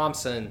think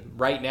Thompson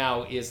right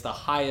now is the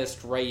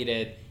highest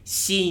rated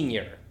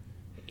senior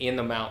in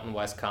the Mountain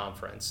West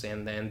Conference,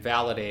 and then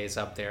Valladay is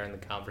up there in the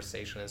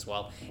conversation as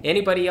well.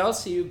 Anybody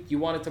else you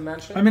wanted to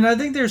mention? I mean, I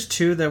think there's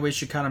 2 that we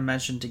should kind of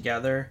mention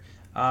together.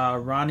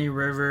 Ronnie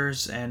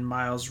Rivers and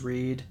Miles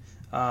Reed.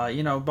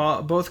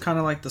 Both kind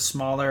of like the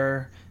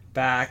smaller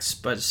backs,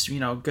 but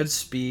good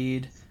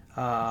speed.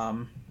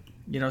 Ronnie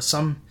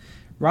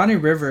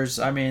Rivers,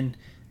 I mean,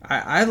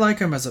 I like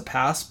him as a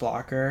pass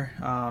blocker.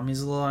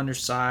 He's a little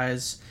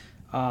undersized.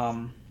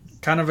 Kind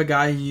of a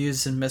guy you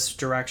use in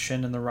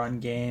misdirection in the run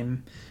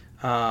game.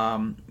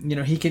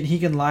 He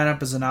can line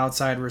up as an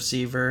outside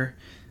receiver.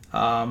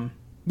 Maybe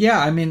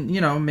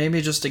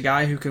just a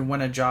guy who can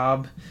win a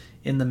job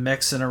in the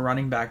mix in a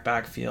running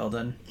backfield.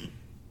 And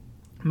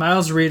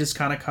Miles Reed is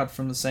kind of cut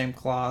from the same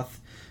cloth.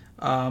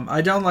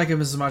 I don't like him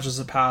as much as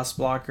a pass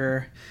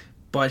blocker,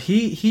 but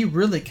he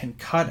really can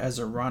cut as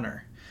a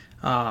runner.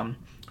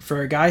 For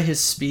a guy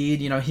his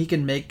speed, he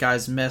can make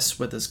guys miss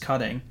with his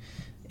cutting.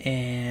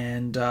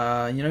 And,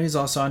 he's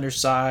also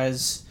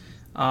undersized.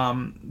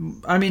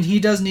 He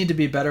does need to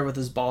be better with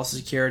his ball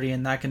security,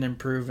 and that can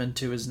improve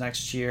into his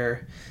next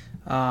year.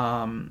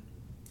 I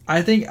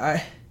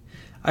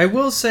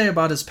will say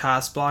about his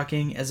pass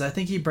blocking is I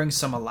think he brings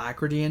some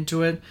alacrity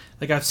into it.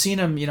 Like I've seen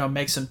him,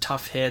 make some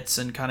tough hits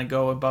and kind of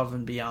go above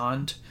and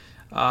beyond.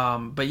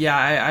 I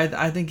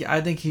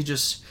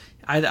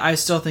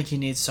still think he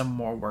needs some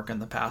more work in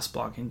the pass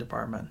blocking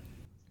department.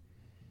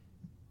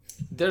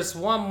 There's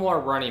one more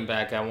running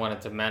back I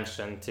wanted to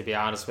mention, to be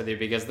honest with you,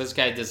 because this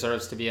guy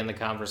deserves to be in the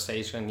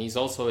conversation. He's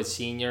also a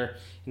senior.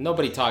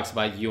 Nobody talks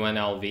about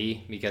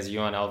UNLV because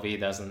UNLV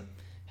doesn't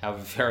have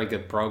a very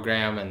good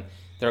program, and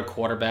their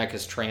quarterback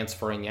is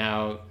transferring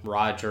out.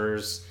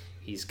 Rodgers,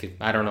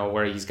 I don't know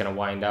where he's going to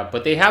wind up,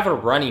 but they have a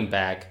running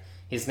back.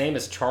 His name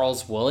is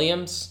Charles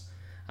Williams.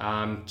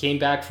 Came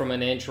back from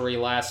an injury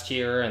last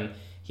year, and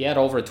he had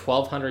over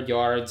 1,200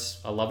 yards,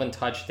 11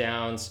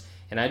 touchdowns.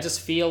 And I just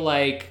feel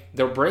like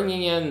they're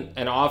bringing in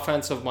an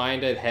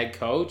offensive-minded head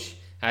coach.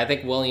 I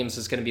think Williams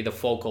is going to be the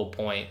focal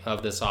point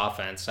of this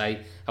offense.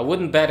 I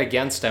wouldn't bet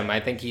against him. I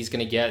think he's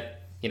going to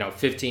get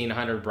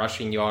 1,500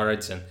 rushing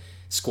yards and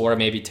score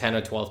maybe 10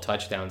 or 12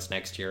 touchdowns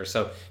next year.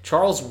 So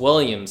Charles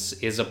Williams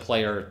is a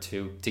player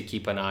to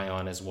keep an eye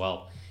on as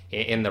well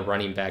in the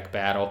running back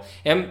battle.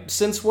 And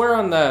since we're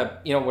on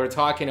we're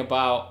talking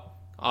about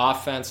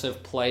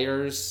offensive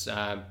players,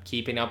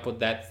 keeping up with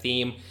that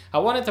theme, I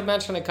wanted to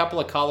mention a couple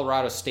of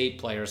Colorado State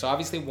players.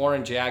 Obviously,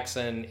 Warren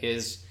Jackson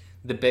is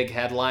the big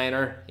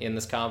headliner in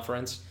this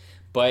conference,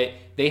 but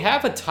they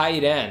have a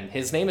tight end.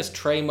 His name is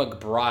Trey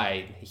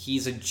McBride.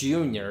 He's a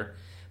junior,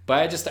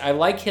 but I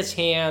like his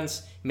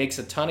hands. Makes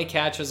a ton of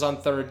catches on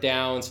third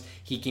downs.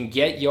 He can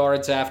get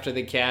yards after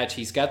the catch.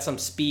 He's got some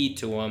speed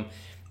to him.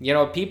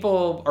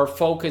 People are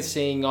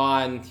focusing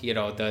on,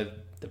 the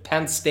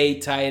Penn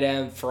State tight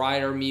end,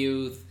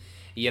 Freiermuth,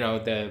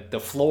 the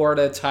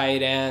Florida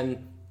tight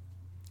end,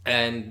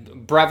 and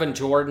Brevin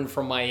Jordan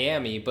from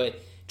Miami.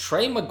 But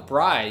Trey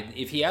McBride,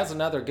 if he has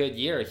another good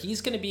year,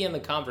 he's going to be in the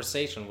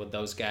conversation with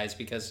those guys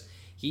because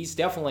he's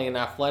definitely an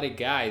athletic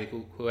guy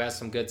who has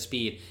some good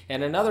speed.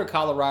 And another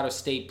Colorado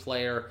State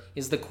player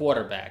is the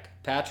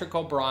quarterback, Patrick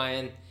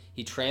O'Brien.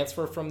 He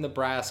transferred from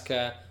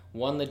Nebraska,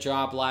 won the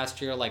job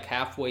last year like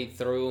halfway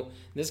through.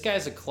 This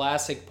guy's a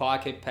classic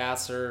pocket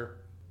passer,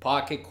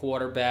 pocket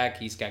quarterback.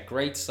 He's got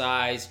great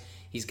size.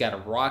 He's got a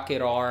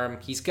rocket arm.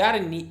 He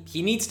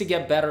needs to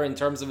get better in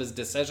terms of his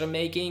decision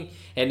making,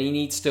 and he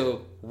needs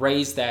to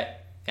raise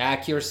that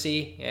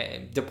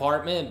accuracy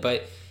department.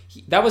 But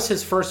that was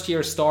his first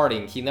year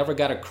starting. He never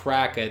got a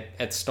crack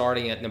at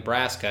starting at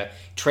Nebraska.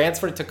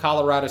 Transferred to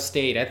Colorado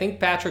State. I think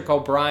Patrick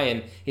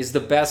O'Brien is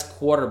the best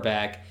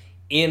quarterback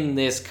in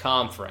this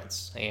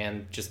conference,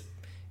 and just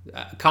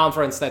a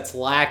conference that's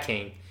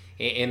lacking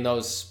in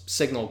those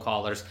signal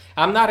callers.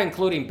 I'm not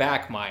including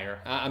Backmeyer.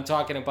 I'm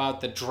talking about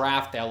the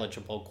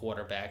draft-eligible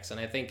quarterbacks, and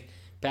I think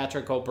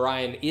Patrick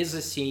O'Brien is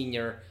a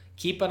senior.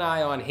 Keep an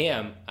eye on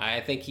him.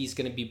 I think he's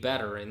going to be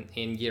better in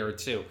year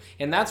two.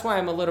 And that's why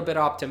I'm a little bit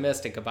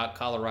optimistic about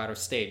Colorado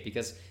State,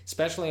 because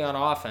especially on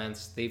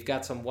offense, they've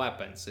got some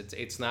weapons.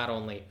 It's not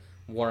only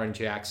Warren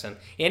Jackson.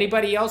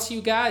 Anybody else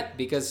you got?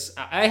 Because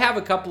I have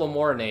a couple of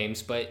more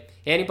names, but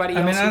anybody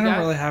else you got? I don't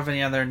really have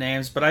any other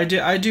names, but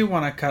I do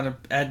want to kind of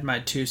add my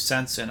 2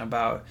 cents in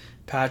about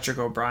Patrick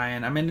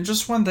O'Brien.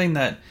 Just one thing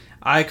that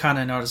I kind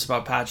of notice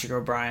about Patrick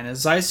O'Brien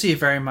is I see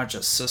very much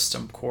a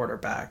system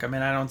quarterback.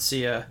 I don't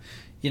see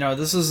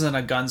this isn't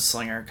a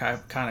gunslinger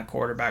kind of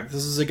quarterback.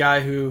 This is a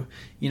guy who,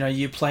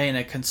 you play in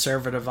a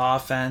conservative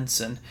offense,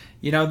 and,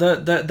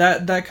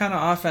 that kind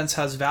of offense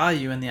has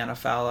value in the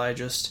NFL. I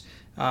just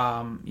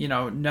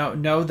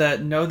know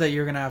that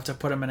you're going to have to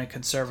put him in a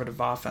conservative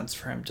offense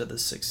for him to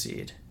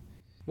succeed.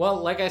 Well,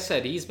 like I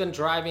said, he's been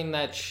driving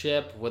that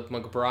ship with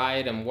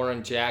McBride and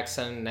Warren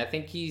Jackson, and I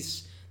think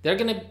they're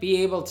going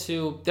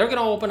to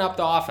open up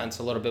the offense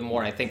a little bit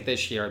more, I think,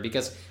 this year,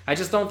 because I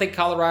just don't think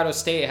Colorado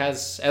State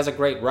has a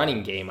great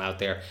running game out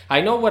there.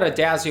 I know what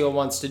Adazio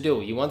wants to do.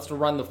 He wants to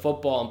run the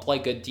football and play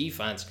good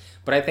defense,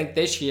 but I think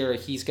this year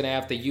he's going to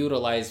have to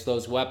utilize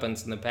those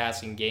weapons in the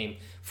passing game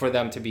for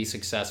them to be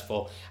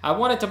successful. I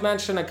wanted to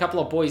mention a couple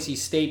of Boise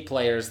State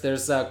players.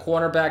 There's a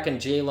cornerback in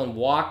Jalen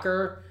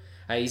Walker.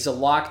 He's a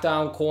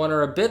lockdown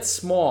corner, a bit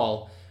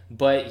small,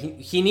 but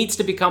he needs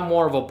to become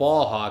more of a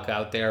ball hawk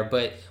out there.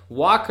 But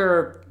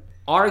Walker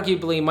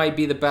arguably might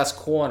be the best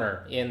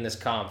corner in this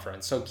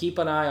conference, so keep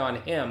an eye on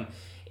him.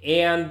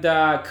 And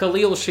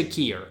Khalil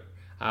Shakir.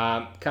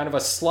 Kind of a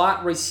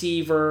slot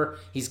receiver.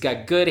 He's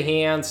got good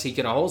hands. He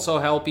can also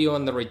help you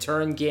in the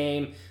return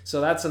game.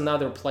 So that's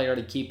another player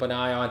to keep an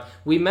eye on.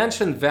 We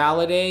mentioned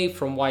Valladay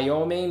from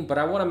Wyoming, but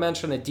I want to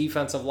mention a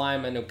defensive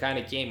lineman who kind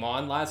of came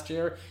on last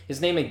year.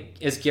 His name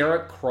is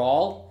Garrett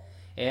Krall.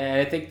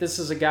 And I think this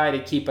is a guy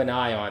to keep an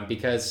eye on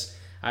because,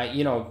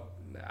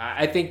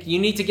 I think you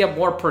need to get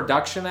more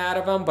production out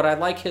of him, but I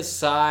like his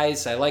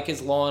size. I like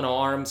his long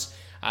arms.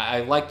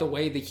 I like the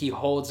way that he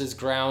holds his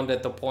ground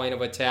at the point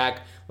of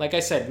attack. Like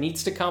I said,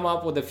 needs to come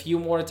up with a few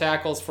more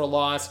tackles for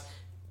loss,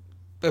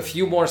 a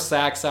few more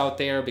sacks out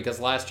there because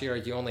last year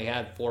he only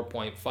had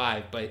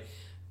 4.5. But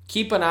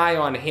keep an ed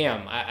on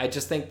him. I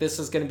just think this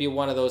is going to be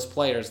one of those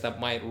players that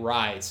might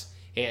rise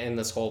in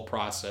this whole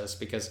process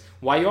because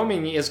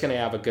Wyoming is going to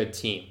have a good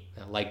team,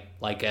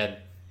 like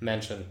Ed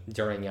mentioned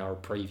during our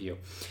preview.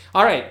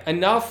 All right,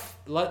 enough.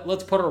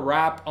 Let's put a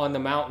wrap on the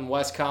Mountain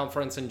West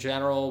Conference in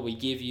general. We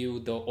give you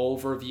the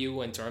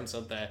overview in terms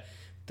of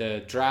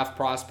the draft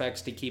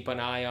prospects to keep an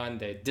eye on,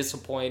 the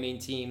disappointing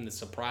team, the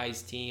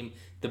surprise team.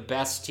 The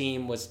best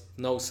team was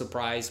no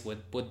surprise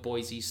with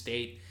Boise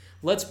State.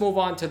 Let's move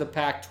on to the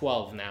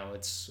Pac-12 now.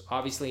 It's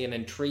obviously an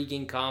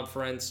intriguing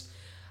conference.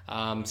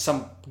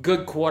 Some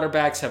good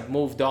quarterbacks have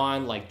moved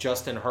on, like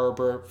Justin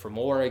Herbert from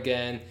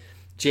Oregon,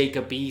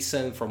 Jacob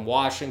Eason from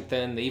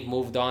Washington. They've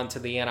moved on to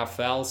the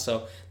NFL.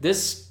 So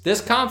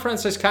this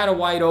conference is kind of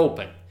wide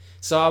open.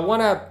 So I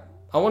want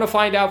to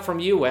find out from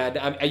you, Ed.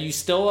 Are you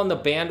still on the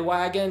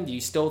bandwagon? Do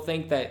you still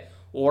think that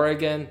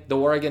the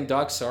Oregon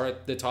Ducks are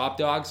the top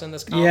dogs in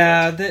this conference?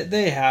 Yeah,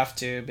 they have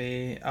to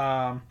be.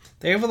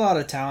 They have a lot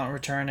of talent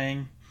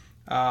returning.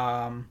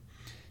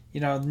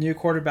 New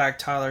quarterback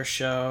Tyler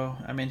Show.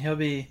 I mean, he'll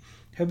be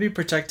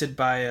protected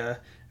by a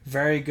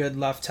very good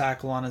left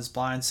tackle on his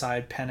blind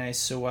side, Penei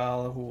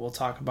Sewell, who we'll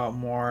talk about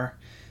more.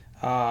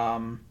 They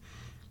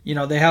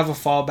have a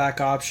fallback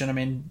option. I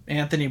mean,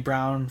 Anthony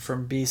Brown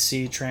from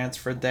BC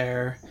transferred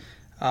there.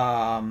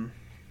 When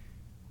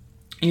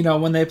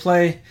they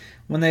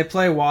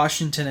play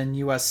Washington and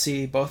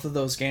USC, both of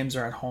those games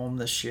are at home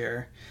this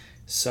year.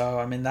 So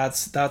I mean,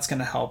 that's going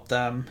to help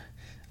them.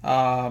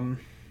 Now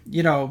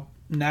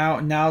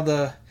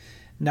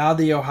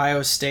the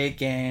Ohio State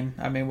game,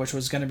 I mean, which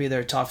was going to be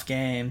their tough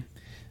game,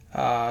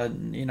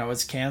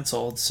 it's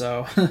canceled.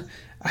 So,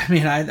 I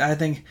mean, I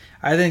think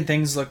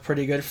things look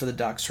pretty good for the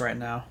Ducks right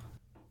now.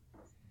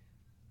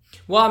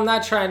 Well, I'm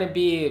not trying to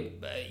be,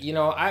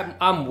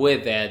 I'm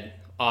with Ed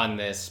on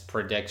this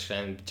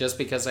prediction just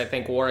because I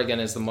think Oregon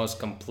is the most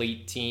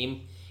complete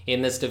team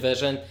in this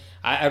division.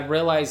 I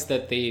realized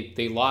that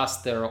they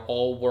lost their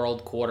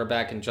all-world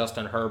quarterback in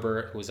Justin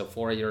Herbert, who was a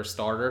 4-year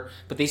starter,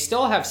 but they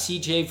still have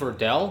C.J.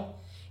 Verdell,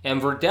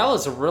 and Verdell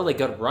is a really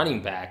good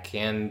running back,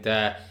 and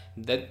that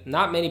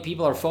not many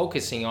people are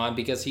focusing on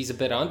because he's a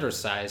bit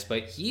undersized,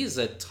 but he's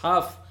a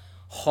tough,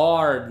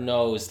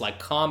 hard-nosed,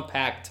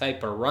 compact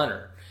type of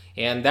runner.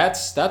 And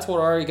that's what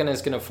Oregon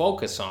is going to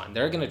focus on.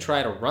 They're going to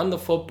try to run the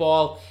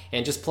football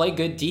and just play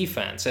good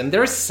defense. And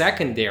their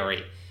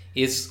secondary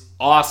is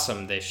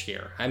awesome this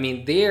year. I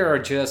mean, they are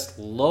just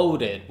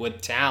loaded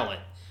with talent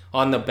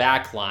on the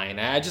back line.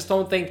 I just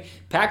don't think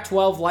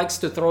Pac-12 likes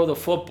to throw the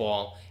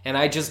football, and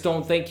I just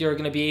don't think you're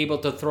going to be able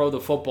to throw the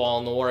football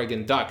on the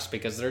Oregon Ducks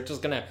because they're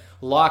just going to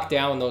lock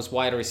down those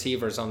wide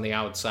receivers on the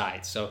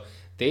outside. So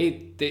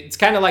it's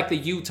kind of like the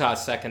Utah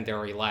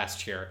secondary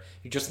last year.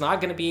 You're just not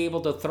going to be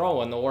able to throw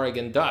on the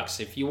Oregon Ducks.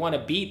 If you want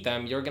to beat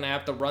them, you're going to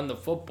have to run the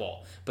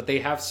football. But they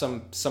have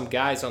some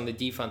guys on the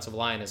defensive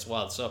line as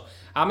well. So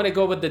I'm going to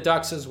go with the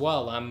Ducks as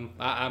well.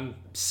 I'm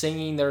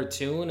singing their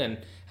tune, and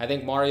I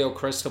think Mario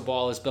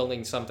Cristobal is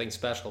building something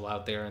special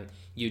out there in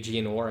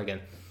Eugene,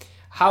 Oregon.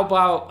 How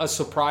about a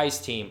surprise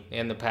team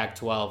in the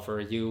Pac-12? Or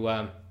you?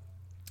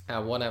 I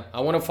want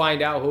to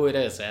find out who it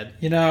is, Ed.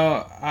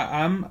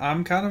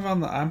 I'm coming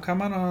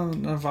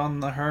on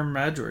the Herm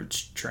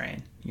Edwards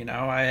train.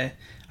 I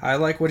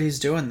like what he's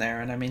doing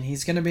there, and I mean,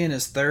 he's going to be in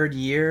his third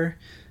year.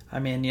 I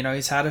mean,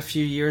 he's had a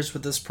few years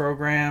with this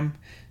program,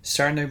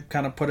 starting to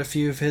kind of put a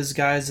few of his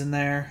guys in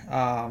there.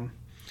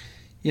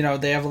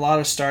 They have a lot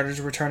of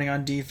starters returning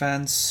on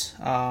defense.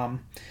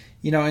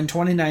 In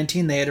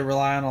 2019 they had to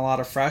rely on a lot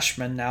of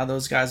freshmen. Now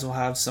those guys will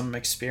have some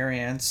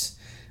experience.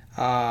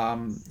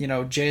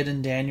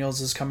 Jaden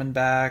Daniels is coming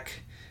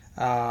back.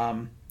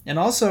 And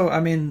also,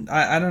 I mean,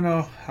 I don't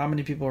know how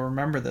many people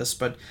remember this,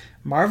 but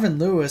Marvin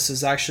Lewis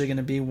is actually going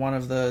to be one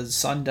of the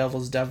Sun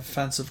Devils'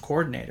 defensive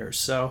coordinators.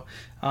 So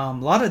a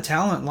lot of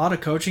talent, a lot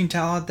of coaching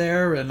talent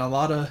there, and a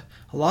lot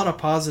of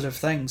positive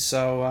things.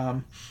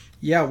 So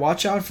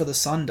watch out for the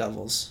Sun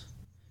Devils.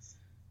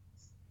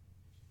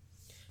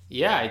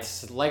 Yeah,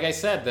 it's like I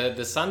said,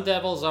 the Sun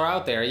Devils are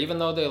out there, even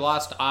though they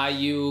lost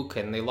Ayuk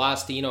and they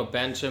lost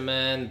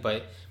Benjamin,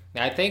 but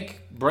I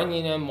think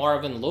bringing in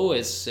Marvin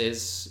Lewis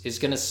is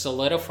going to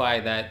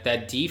solidify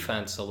that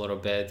defense a little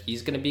bit.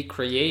 He's going to be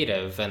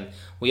creative, and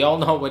we all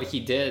know what he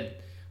did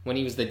when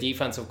he was the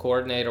defensive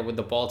coordinator with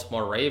the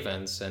Baltimore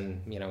Ravens,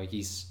 and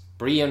he's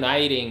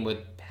reuniting with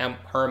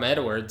Herm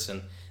Edwards,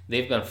 and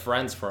they've been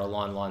friends for a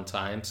long, long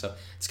time. So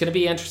it's going to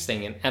be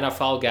interesting. An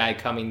NFL guy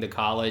coming to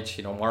college,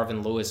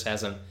 Marvin Lewis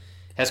has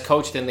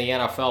coached in the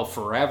NFL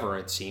forever,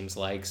 it seems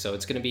like. So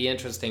it's going to be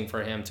interesting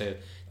for him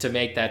to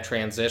make that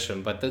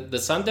transition. But the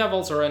Sun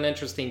Devils are an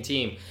interesting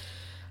team.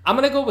 I'm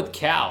going to go with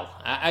Cal.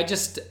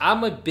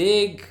 I'm a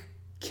big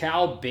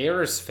Cal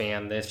Bears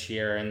fan this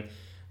year. And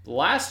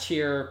last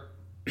year,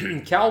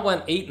 Cal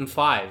went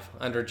 8-5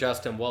 under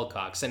Justin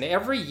Wilcox. And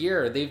every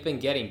year they've been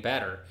getting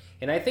better.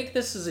 And I think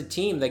this is a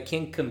team that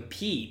can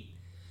compete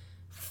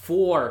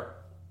for,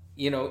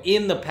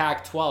 in the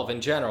Pac-12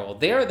 in general.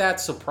 They're that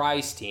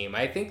surprise team.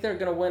 I think they're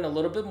going to win a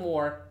little bit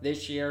more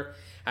this year.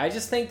 I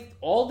just think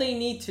all they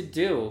need to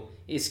do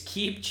is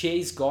keep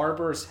Chase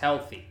Garbers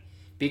healthy.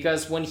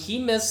 Because when he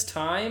missed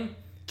time,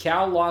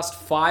 Cal lost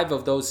 5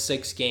 of those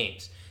 6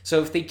 games.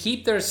 So if they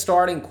keep their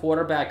starting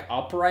quarterback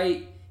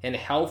upright and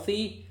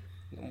healthy,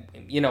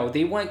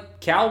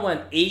 Cal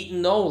went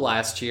 8-0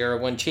 last year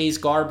when Chase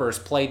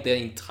Garbers played the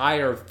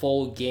entire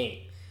full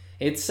game.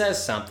 It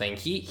says something.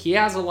 He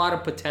has a lot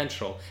of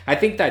potential. I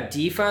think that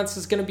defense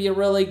is going to be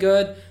really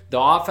good. The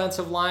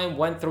offensive line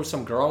went through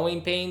some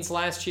growing pains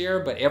last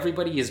year, but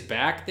everybody is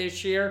back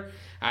this year.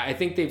 I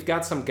think they've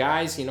got some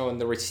guys, in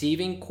the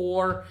receiving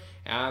core.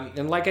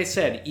 And like I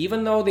said,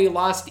 even though they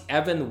lost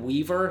Evan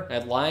Weaver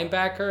at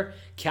linebacker,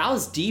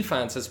 Cal's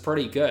defense is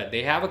pretty good.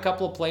 They have a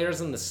couple of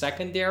players in the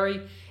secondary,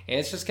 and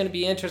it's just going to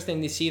be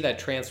interesting to see that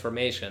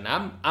transformation.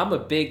 I'm a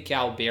big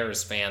Cal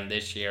Bears fan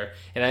this year,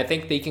 and I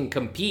think they can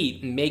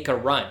compete and make a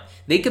run.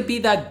 They could be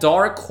that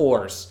dark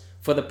horse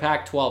for the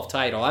Pac-12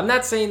 title. I'm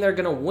not saying they're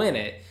going to win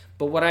it,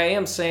 but what I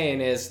am saying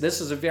is this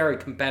is a very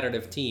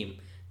competitive team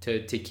to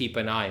keep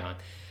an eye on.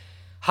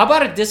 How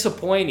about a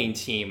disappointing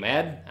team,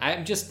 Ed?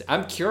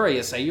 I'm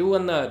curious. Are you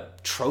in the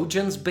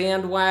Trojans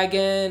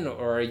bandwagon,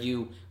 or are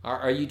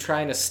you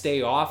trying to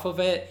stay off of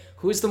it?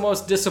 Who's the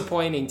most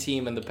disappointing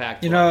team in the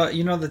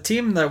Pac-12? The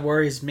team that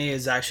worries me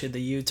is actually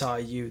the Utah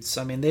Utes.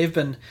 I mean, they've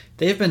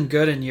been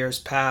good in years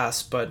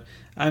past, but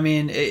I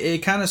mean, it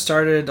kind of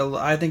started.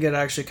 I think it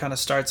actually kind of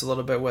starts a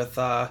little bit with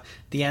the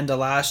end of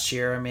last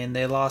year. I mean,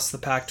 they lost the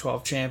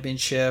Pac-12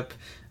 championship.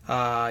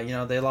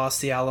 They lost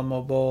the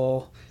Alamo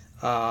Bowl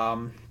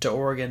to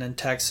Oregon and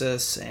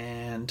Texas,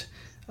 and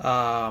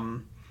they're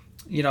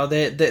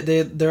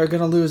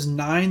going to lose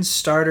 9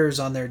 starters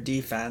on their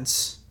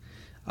defense.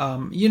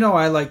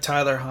 I like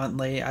Tyler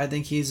Huntley. I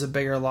think he's a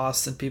bigger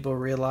loss than people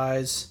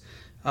realize.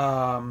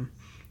 They're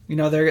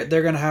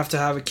going to have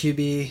a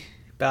QB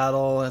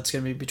battle. It's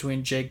going to be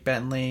between Jake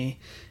Bentley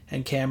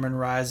and Cameron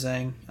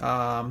Rising.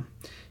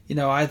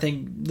 I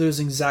think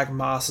losing Zach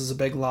Moss is a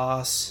big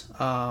loss.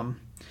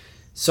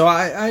 So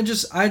I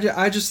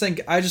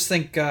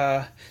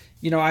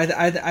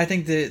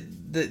think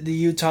the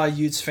Utah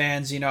Utes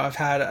fans, have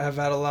had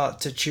a lot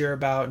to cheer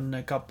about in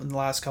the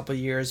last couple of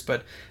years,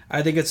 but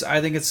I think it's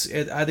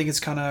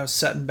kind of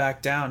setting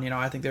back down.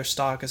 I think their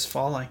stock is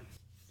falling.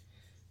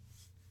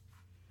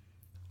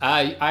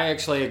 I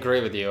actually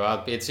agree with you.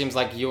 It seems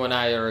like you and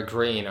I are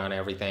agreeing on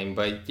everything,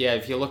 but yeah,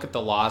 if you look at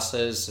the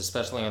losses,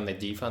 especially on the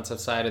defensive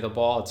side of the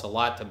ball, it's a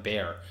lot to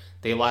bear.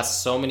 They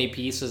lost so many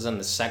pieces in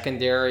the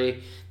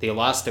secondary. They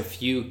lost a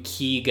few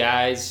key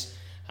guys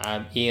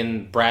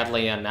in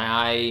Bradley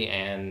Anai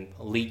and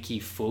Leaky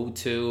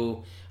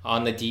Futu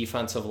on the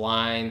defensive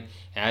line.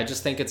 And I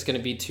just think it's going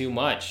to be too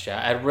much.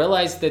 I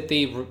realize that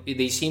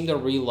they seem to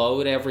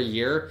reload every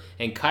year,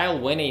 and Kyle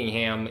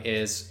Whittingham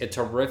is a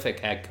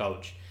terrific head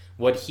coach.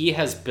 What he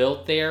has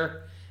built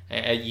there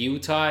at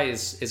Utah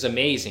is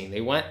amazing. They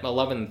went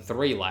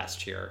 11-3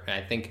 last year. I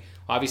think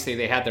obviously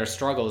they had their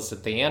struggles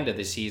at the end of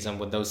the season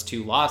with those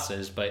 2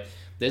 losses, but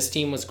this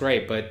team was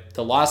great. But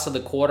the loss of the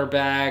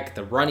quarterback,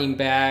 the running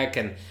back,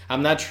 and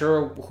I'm not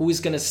sure who's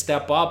going to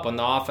step up on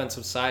the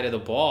offensive side of the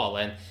ball.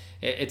 And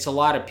it's a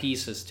lot of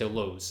pieces to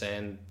lose.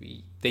 And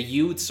the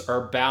Utes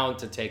are bound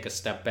to take a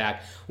step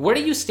back. Where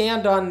do you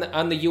stand on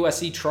the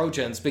USC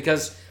Trojans?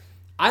 Because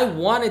I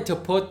wanted to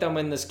put them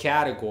in this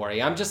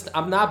category. I'm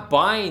not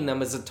buying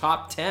them as a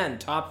top 10,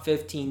 top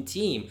 15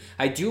 team.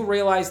 I do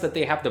realize that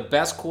they have the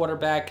best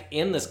quarterback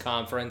in this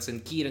conference in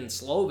Keaton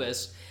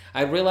Slovis.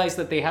 I realize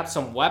that they have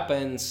some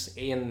weapons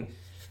on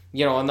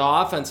the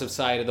offensive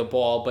side of the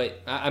ball,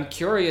 but I'm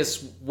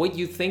curious what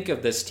you think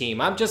of this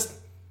team. I'm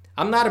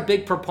not a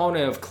big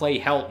proponent of Clay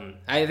Helton.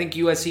 I think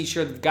USC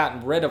should have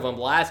gotten rid of him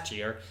last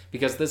year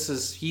because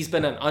he's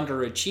been an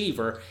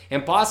underachiever,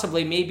 and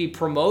possibly maybe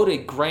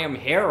promoted Graham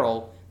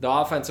Harrell, the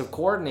offensive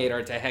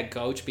coordinator, to head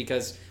coach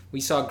because we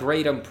saw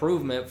great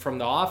improvement from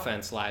the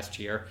offense last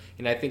year,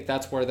 and I think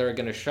that's where they're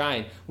going to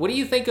shine. What do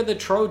you think of the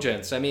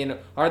Trojans? I mean,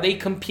 are they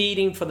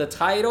competing for the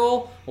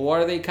title,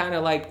 or are they kind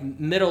of like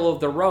middle of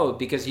the road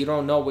because you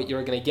don't know what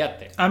you're going to get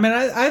there? I mean,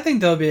 I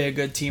think they'll be a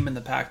good team in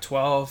the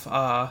Pac-12.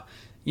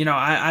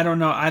 I don't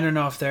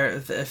know if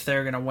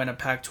they're going to win a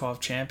Pac-12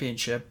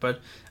 championship,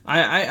 but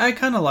I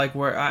kind of like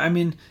where. I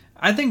mean,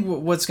 I think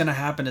what's going to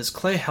happen is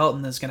Clay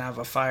Helton is going to have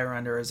a fire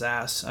under his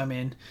ass. I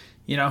mean,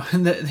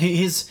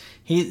 he's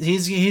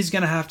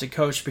going to have to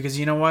coach, because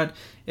you know what?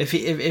 If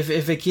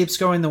it keeps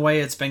going the way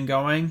it's been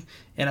going,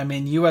 and I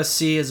mean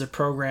USC is a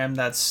program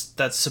that's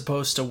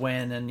supposed to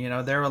win, and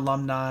their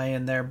alumni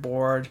and their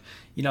board,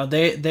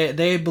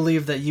 they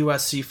believe that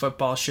USC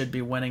football should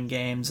be winning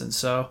games, and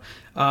so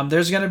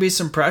there's going to be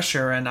some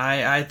pressure, and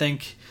I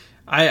think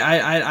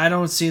I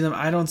don't see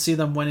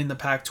them winning the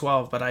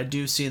Pac-12, but I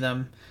do see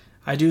them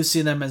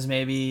as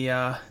maybe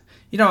I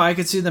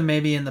could see them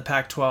maybe in the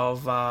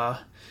Pac-12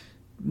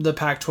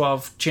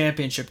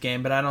 championship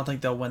game, but I don't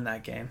think they'll win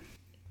that game.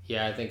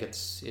 Yeah, I think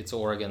it's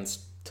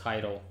Oregon's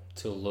title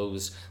to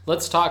lose.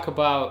 Let's talk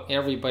about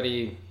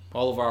everybody.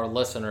 All of our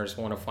listeners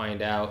want to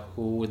find out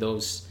who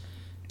those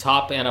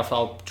top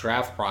NFL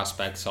draft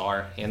prospects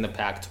are in the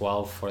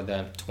Pac-12 for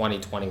the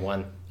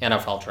 2021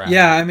 NFL draft.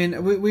 Yeah, I mean,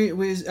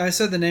 I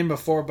said the name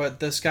before, but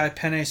this guy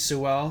Penei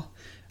Sewell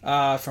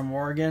from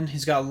Oregon,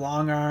 he's got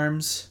long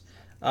arms,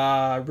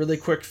 really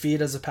quick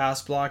feet as a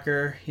pass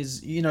blocker.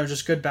 He's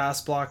just good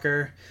pass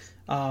blocker.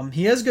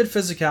 He has good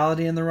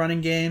physicality in the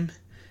running game,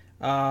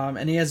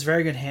 and he has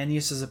very good hand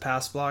use as a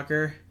pass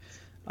blocker.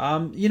 I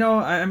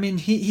mean,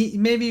 he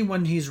maybe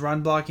when he's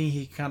run blocking,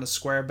 he kind of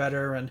square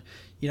better and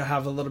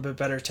have a little bit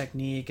better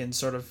technique and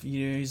sort of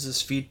use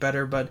his feet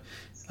better. But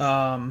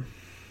for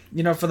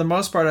the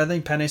most part, I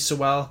think Penei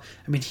Sewell,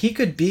 I mean, he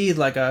could be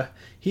like a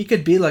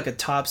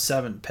top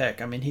 7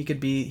 pick. I mean, he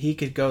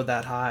could go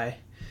that high.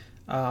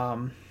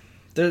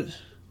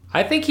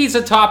 I think he's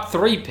a top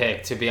 3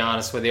 pick, to be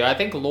honest with you. I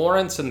think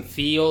Lawrence and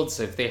Fields,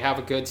 if they have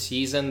a good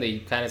season, they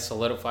kind of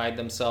solidified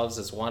themselves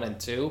as 1 and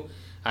 2.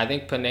 I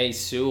think Penei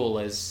Sewell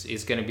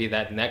is going to be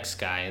that next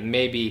guy, and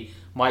maybe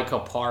Michael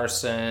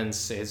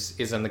Parsons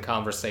is in the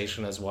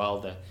conversation as well,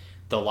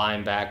 the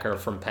linebacker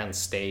from Penn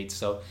State.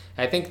 So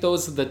I think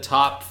those are the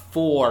top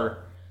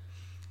 4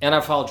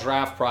 NFL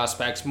draft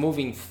prospects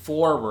moving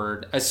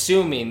forward,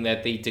 assuming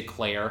that they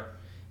declare,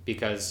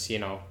 because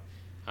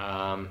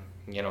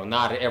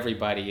not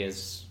everybody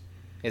is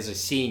a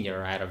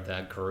senior out of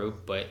that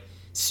group, but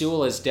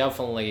Sewell is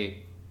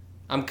definitely,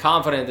 I'm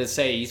confident to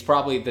say he's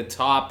probably the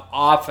top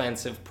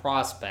offensive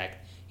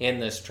prospect in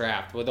this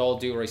draft, with all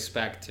due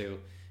respect to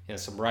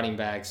some running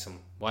backs, some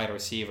wide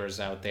receivers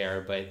out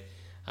there. But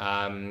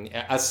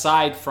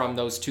aside from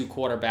those 2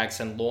 quarterbacks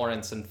and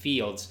Lawrence and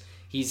Fields,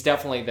 he's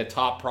definitely the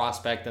top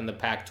prospect in the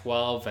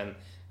Pac-12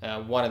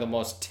 and one of the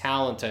most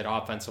talented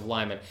offensive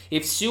linemen.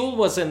 If Sewell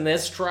was in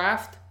this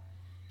draft,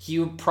 he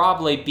would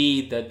probably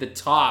be the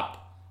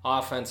top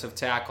offensive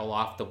tackle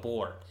off the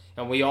board.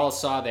 And we all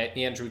saw that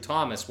Andrew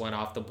Thomas went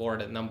off the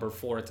board at number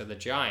 4 to the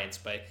Giants,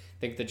 but I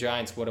think the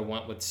Giants would have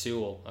went with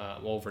Sewell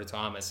over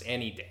Thomas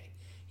any day.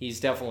 He's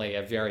definitely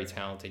a very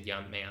talented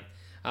young man.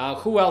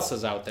 Who else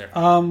is out there?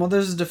 Well,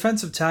 there's a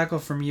defensive tackle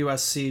from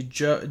USC,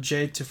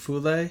 Jay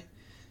Tufule.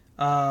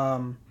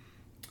 I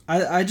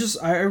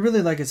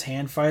really like his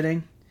hand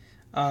fighting.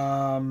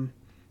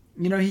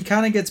 He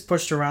kind of gets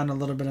pushed around a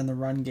little bit in the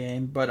run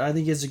game, but I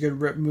think he has a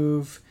good rip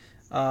move.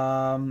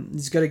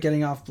 He's good at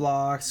getting off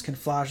blocks, can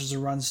flash as a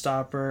run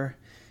stopper.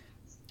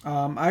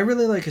 I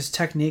really like his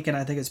technique, and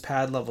I think his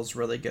pad level's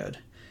really good.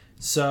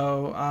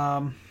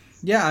 So,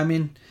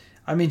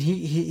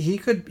 he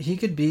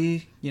could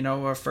be,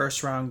 a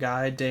first round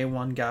guy, day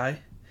 1 guy.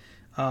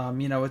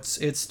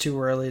 It's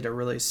too early to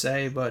really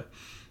say, but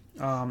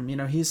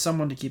he's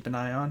someone to keep an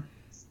eye on.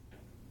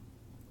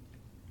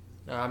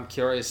 I'm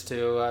curious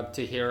to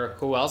hear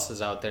who else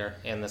is out there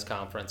in this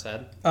conference,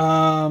 Ed.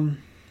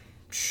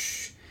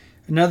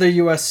 Another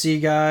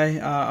USC guy,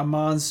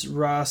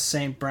 Amon-Ra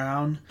St.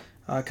 Brown,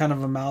 kind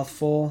of a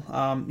mouthful.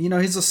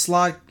 He's a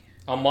slot.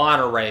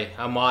 Monterey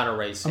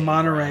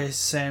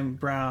St.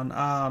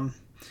 Brown.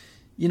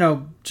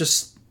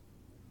 Just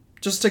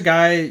a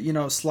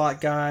guy,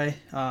 slot guy.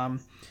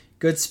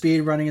 Good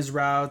speed running his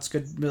routes,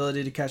 good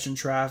ability to catch in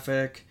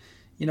traffic.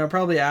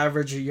 Probably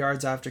average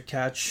yards after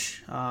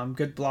catch.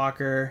 Good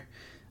blocker.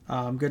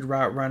 Good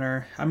route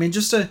runner. I mean,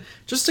 just a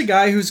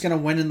guy who's going to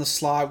win in the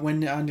slot,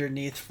 win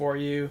underneath for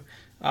you.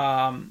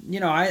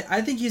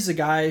 I think he's a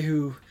guy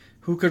who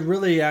could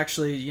really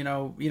actually,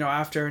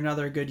 after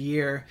another good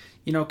year,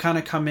 kind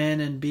of come in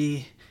and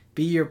be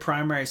your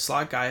primary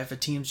slot guy if a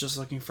team's just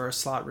looking for a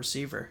slot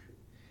receiver.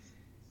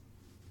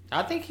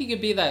 I think he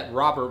could be that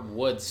Robert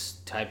Woods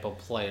type of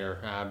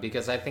player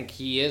because I think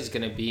he is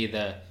going to be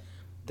the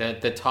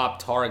top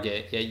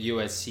target at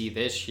USC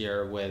this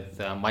year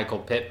with Michael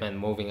Pittman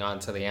moving on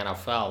to the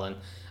NFL. And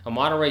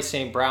Monterey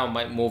St. Brown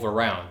might move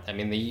around. I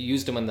mean, they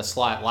used him in the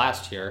slot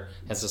last year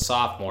as a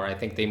sophomore. I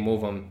think they'll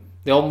move him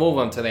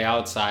to the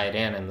outside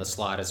and in the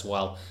slot as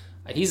well.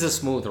 He's a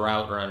smooth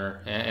route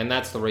runner, and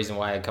that's the reason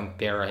why I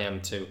compare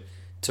him to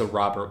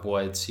Robert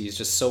Woods. He's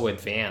just so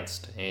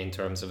advanced in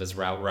terms of his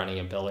route running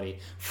ability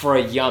for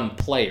a young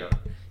player,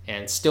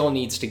 and still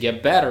needs to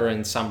get better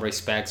in some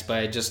respects,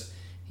 but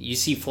you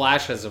see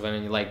flashes of him,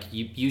 and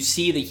you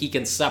see that he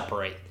can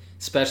separate,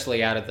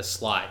 especially out of the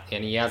slot,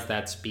 and he has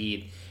that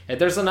speed. And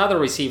there's another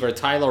receiver,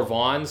 Tyler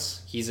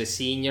Vaughns. He's a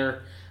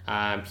senior.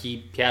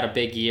 He had a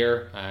big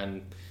year,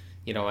 and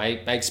I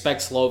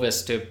expect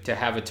Slovis to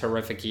have a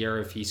terrific year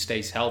if he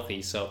stays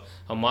healthy. So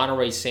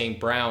Monterey St.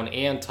 Brown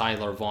and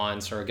Tyler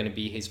Vaughns are going to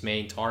be his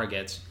main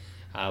targets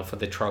for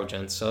the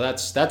Trojans. So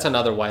that's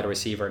another wide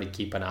receiver to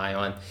keep an eye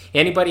on.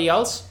 Anybody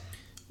else?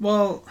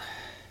 Well,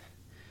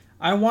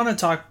 I want to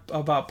talk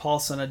about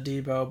Paulson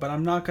Adebo, but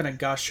I'm not going to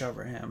gush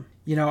over him.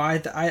 I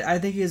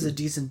think he has a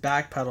decent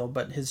backpedal,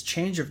 but his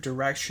change of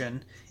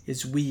direction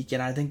is weak,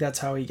 and I think that's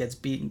how he gets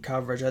beat in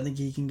coverage. I think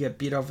he can get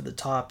beat over the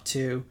top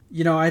too.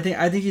 I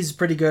think he's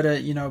pretty good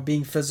at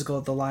being physical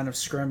at the line of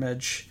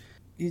scrimmage.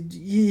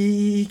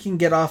 He can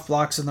get off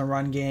blocks in the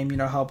run game.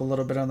 Help a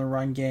little bit on the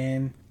run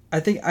game. I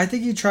think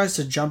he tries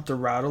to jump the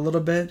route a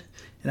little bit,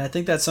 and I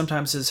think that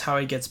sometimes is how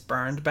he gets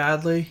burned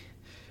badly.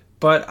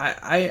 But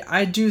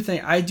I do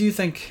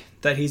think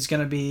that he's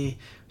going to be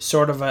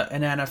sort of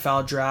an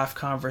NFL draft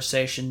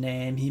conversation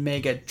name. He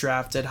may get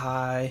drafted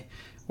high,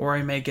 or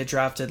he may get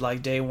drafted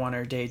like day 1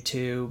 or day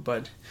 2.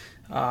 But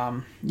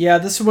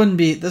this wouldn't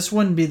be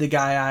the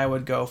guy I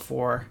would go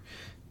for.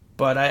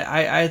 But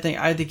I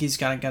think he's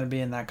kind of going to be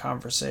in that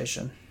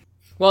conversation.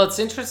 Well, it's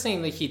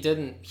interesting that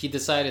he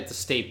decided to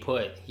stay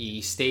put.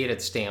 He stayed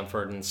at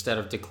Stanford instead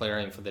of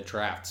declaring for the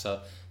draft.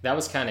 So that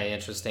was kind of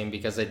interesting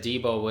because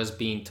Adebo was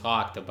being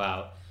talked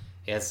about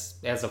as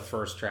a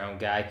first round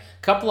guy.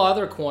 A couple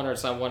other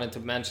corners I wanted to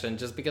mention,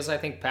 just because I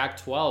think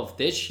Pac-12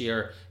 this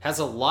year has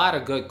a lot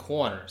of good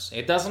corners.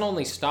 It doesn't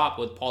only stop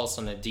with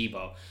Paulson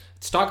Adebo.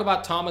 Let's talk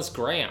about Thomas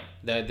Graham,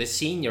 the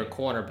senior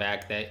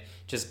cornerback that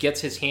just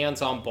gets his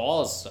hands on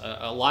balls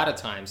a lot of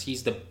times.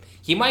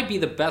 He might be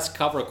the best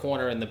cover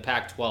corner in the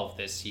Pac-12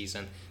 this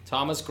season.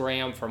 Thomas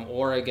Graham from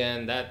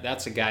Oregon,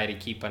 that's a guy to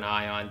keep an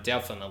eye on,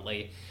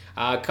 definitely.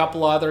 A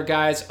couple other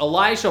guys.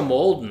 Elijah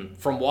Molden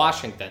from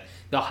Washington.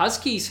 The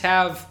Huskies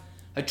have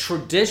a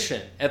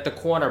tradition at the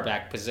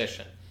cornerback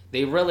position.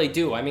 They really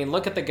do. I mean,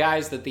 look at the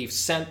guys that they've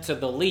sent to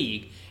the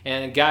league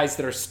and guys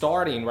that are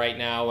starting right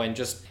now. And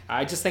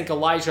I just think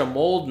Elijah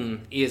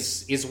Molden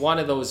is one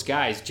of those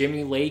guys.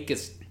 Jimmy Lake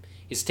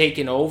is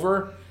taking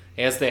over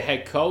as the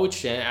head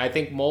coach, and I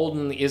think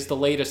Molden is the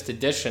latest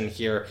addition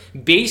here.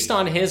 Based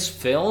on his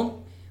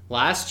film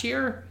last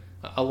year,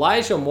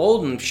 Elijah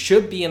Molden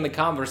should be in the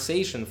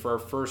conversation for a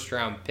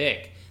first-round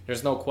pick.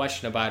 There's no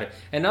question about it.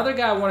 Another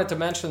guy I wanted to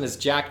mention is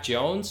Jack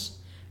Jones.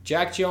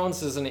 Jack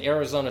Jones is an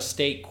Arizona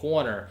State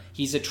corner.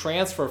 He's a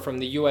transfer from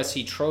the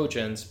USC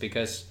Trojans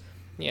because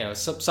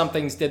some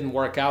things didn't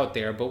work out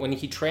there. But when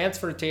he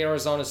transferred to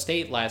Arizona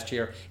State last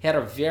year, he had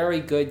a very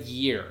good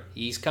year.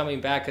 He's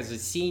coming back as a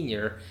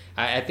senior.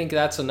 I think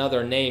that's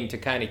another name to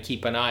kind of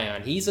keep an eye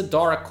on. He's a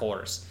dark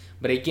horse.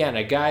 But again,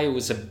 a guy who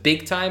was a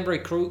big-time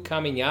recruit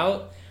coming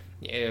out,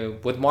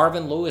 with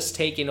Marvin Lewis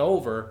taking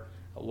over,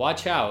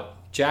 watch out.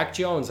 Jack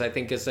Jones, I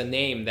think, is a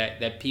name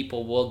that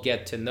people will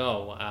get to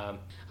know.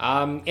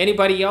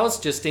 Anybody else,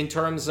 just in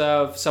terms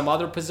of some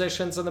other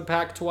positions in the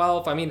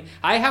Pac-12? I mean,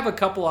 I have a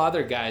couple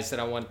other guys that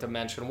I wanted to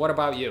mention. What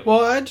about you?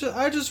 Well,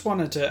 I just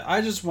wanted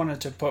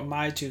to put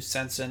my 2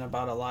 cents in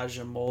about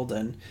Elijah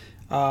Molden.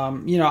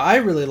 I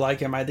really like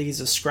him. I think he's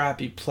a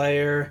scrappy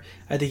player.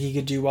 I think he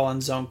could do well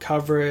in zone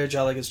coverage.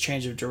 I like his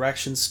change of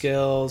direction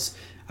skills.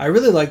 I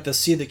really like to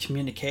see the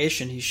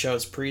communication he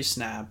shows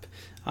pre-snap.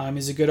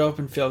 He's a good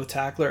open field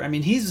tackler. I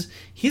mean, he's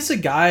a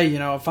guy,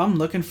 if I'm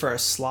looking for a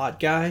slot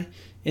guy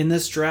in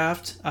this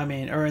draft,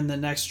 or in the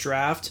next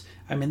draft,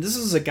 this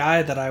is a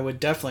guy that I would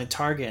definitely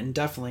target and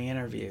definitely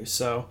interview.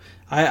 So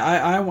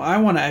I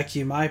want to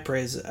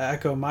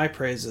echo my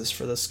praises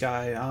for this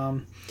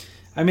guy.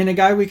 A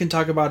guy we can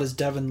talk about is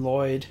Devin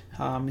Lloyd.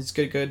 He's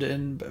good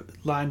in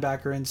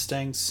linebacker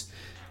instincts.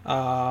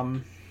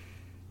 I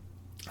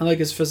like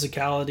his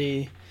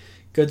physicality,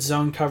 good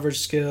zone coverage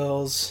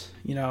skills.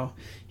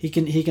 He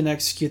can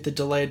execute the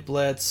delayed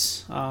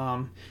blitz.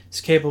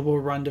 He's capable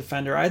run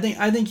defender. I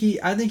think he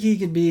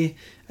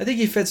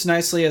fits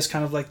nicely as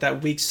kind of like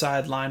that weak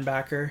side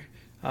linebacker.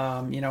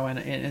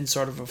 In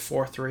sort of a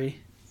 4-3.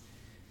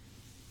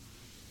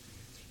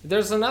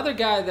 There's another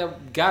guy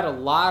that got a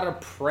lot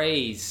of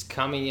praise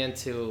coming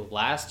into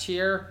last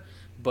year,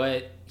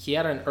 but he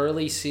had an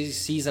early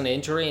season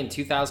injury in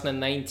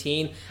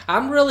 2019.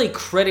 I'm really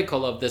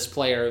critical of this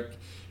player,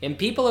 and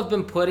people have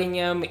been putting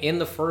him in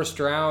the first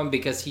round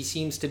because he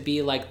seems to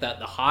be like the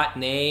hot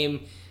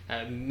name.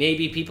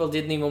 Maybe people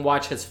didn't even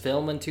watch his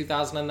film in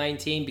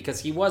 2019 because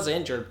he was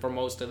injured for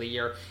most of the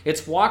year.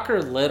 It's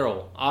Walker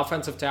Little,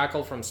 offensive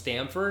tackle from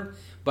Stanford,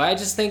 but I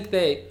just think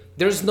that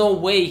there's no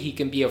way he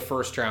can be a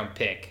first-round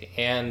pick.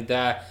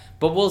 But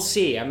we'll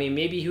see.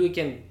 Maybe he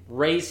can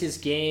raise his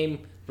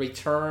game,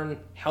 return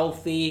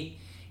healthy,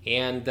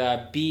 and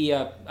be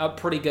a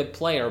pretty good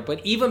player.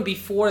 But even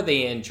before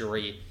the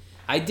injury,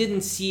 I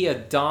didn't see a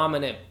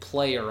dominant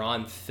player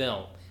on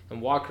film.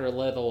 And Walker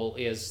Little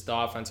is the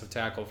offensive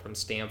tackle from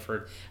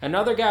Stanford.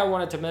 Another guy I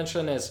wanted to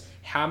mention is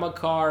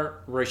Hamilcar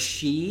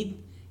Rashed.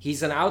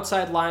 He's an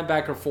outside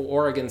linebacker for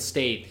Oregon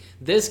State.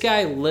 This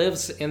guy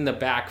lives in the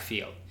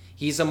backfield.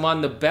 He's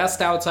among the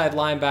best outside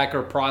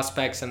linebacker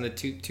prospects in the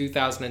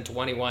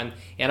 2021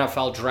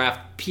 NFL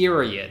draft,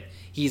 period.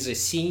 He's a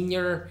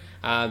senior.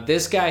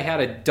 This guy had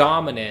a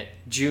dominant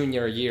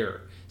junior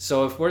year.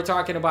 So if we're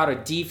talking about a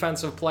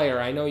defensive player,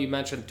 I know you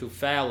mentioned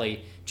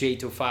Jay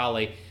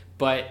Tufali,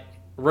 but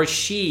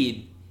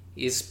Rashid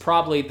is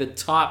probably the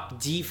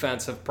top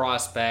defensive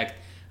prospect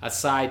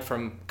aside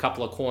from a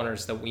couple of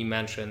corners that we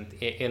mentioned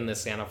in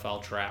this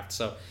NFL draft.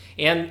 So,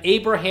 and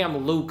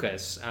Abraham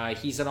Lucas,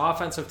 he's an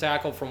offensive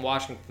tackle from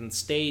Washington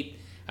State,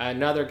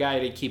 another guy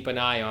to keep an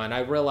eye on. I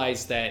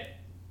realize that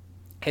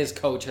his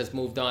coach has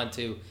moved on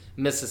to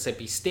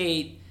Mississippi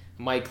State,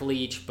 Mike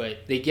Leach,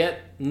 but they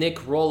get Nick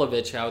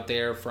Rolovich out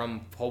there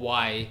from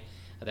Hawaii.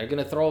 They're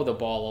going to throw the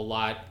ball a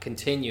lot,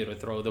 continue to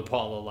throw the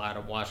ball a lot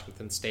at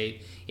Washington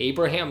State.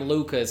 Abraham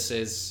Lucas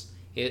is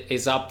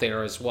up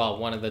there as well,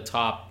 one of the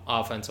top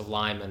offensive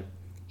linemen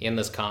in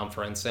this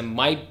conference, and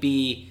might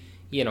be,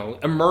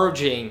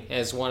 emerging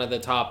as one of the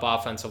top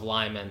offensive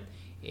linemen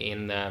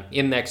in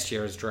next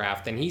year's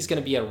draft. And he's going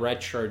to be a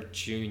redshirt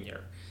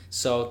junior.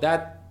 So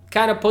that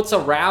kind of puts a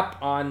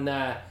wrap on.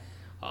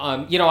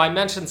 I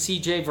mentioned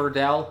C.J.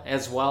 Verdell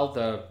as well,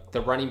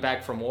 the running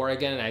back from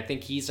Oregon, and I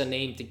think he's a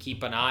name to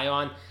keep an eye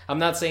on. I'm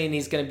not saying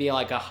he's going to be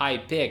like a high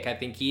pick. I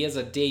think he is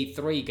a day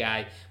 3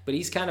 guy, but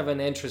he's kind of an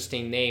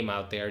interesting name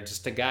out there,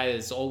 just a guy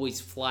that's always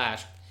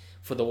flashed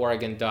for the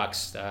Oregon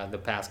Ducks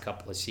the past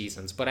couple of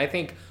seasons. But I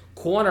think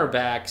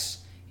cornerbacks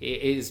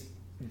is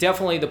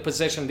definitely the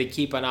position to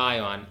keep an eye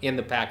on in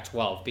the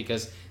Pac-12,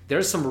 because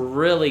there's some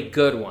really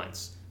good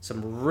ones,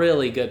 some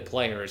really good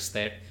players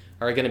that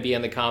are going to be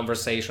in the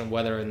conversation,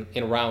 whether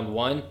in round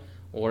 1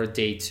 or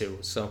day 2.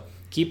 So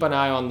keep an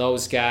eye on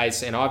those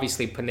guys. And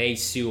obviously, Penei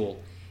Sewell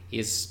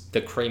is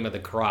the cream of the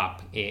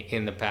crop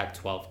in the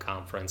Pac-12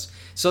 conference.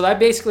 So that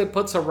basically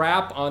puts a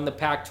wrap on the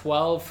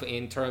Pac-12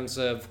 in terms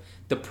of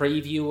the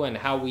preview and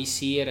how we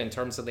see it in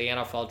terms of the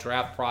NFL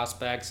draft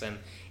prospects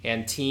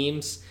and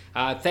teams.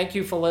 Thank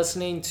you for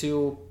listening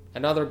to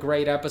another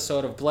great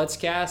episode of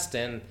BlitzCast.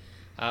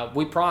 And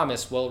we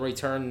promise we'll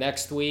return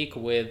next week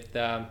with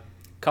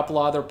couple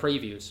other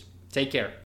previews. Take care.